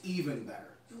things even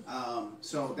better.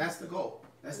 So that's the goal.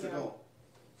 That's the goal.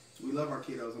 We love our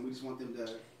kiddos, and we just want them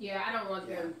to. Yeah, I don't want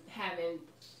them having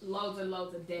loads and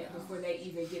loads of debt before they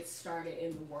even get started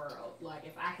in the world. Like,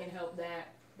 if I can help that,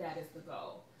 that is the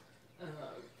goal.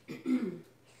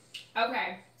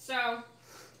 Okay, so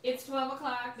it's 12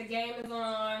 o'clock. The game is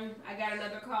on. I got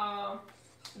another call.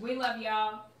 We love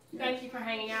y'all. Thank you for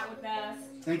hanging out with us.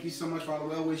 Thank you so much for all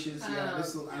the well wishes. Yeah,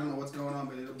 I don't know what's going on,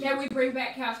 but it'll be. Can we bring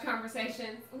back couch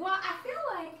conversations? Well, I feel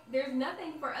like there's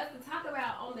nothing for us to talk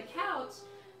about on the couch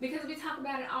because we talk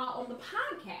about it all on the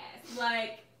podcast.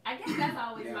 Like, I guess that's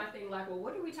always my thing. Like, well,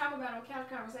 what do we talk about on couch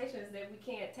conversations that we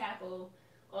can't tackle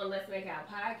on Let's Make Our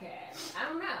Podcast? I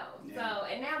don't know. Yeah. So,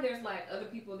 and now there's like other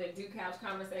people that do couch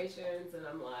conversations, and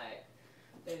I'm like,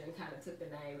 they then kind of took the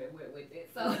name and went with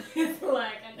it. So it's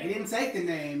like, they didn't take the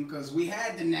name because we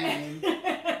had the name.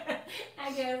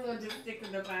 I guess we'll just stick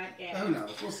to the podcast. Who knows?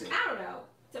 We'll see. I don't know.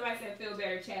 Somebody said feel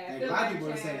better, Chad. A lot of people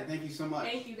have said it. Thank you so much.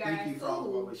 Thank you guys. Thank you for all the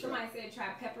well wishes. Somebody said try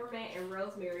peppermint and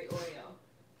rosemary oil.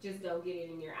 Just don't get it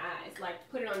in your eyes. Like,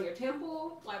 put it on your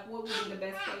temple. Like, what would be the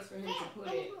best place for him to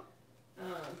put it?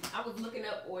 I was looking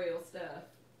up oil stuff,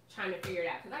 trying to figure it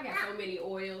out because I got so many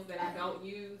oils that I don't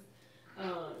use.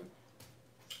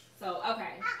 So,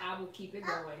 okay, I will keep it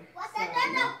going.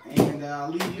 So, and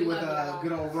I'll leave you with a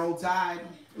good old Roll Tide.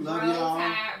 Love y'all. Roll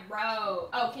Tide, roll.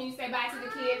 Oh, can you say bye to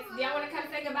the kids? Do y'all want to come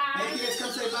say goodbye? Hey, kids, come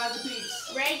say bye to the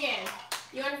peeps. Reagan,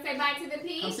 you want to say bye to the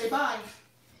peeps? Come say bye.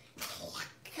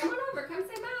 Come on over. Come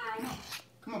say bye.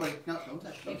 Come on, buddy. No, don't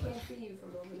touch. They can't see you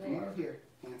from over there. Come over here,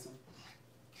 handsome.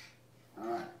 All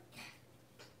right.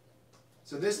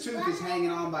 So this tooth is hanging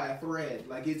on by a thread.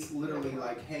 Like, it's literally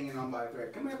like hanging on by a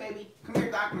thread. Come here, baby. Come here,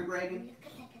 Doc McGregor.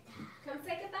 Come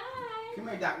say goodbye. Come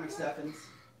here, Doc McStuffins.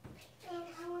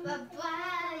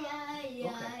 Bye-bye.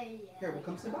 Okay. Here, we'll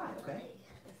come say bye, okay?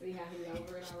 Let's see how he's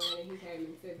over it already. He came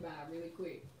and said bye really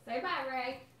quick. Say bye,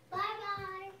 Ray.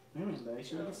 Bye-bye.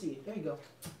 Let you can see it. There you go.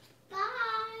 Bye.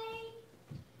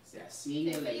 See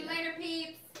you later. See you later,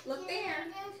 peeps. Look there.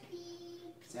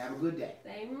 So have a good day.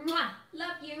 Say mwah.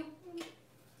 Love you.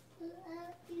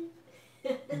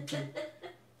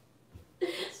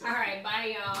 All right,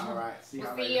 bye y'all. All right, see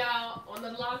y'all later. See y'all on the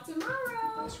vlog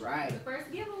tomorrow. That's right. The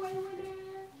first giveaway winner.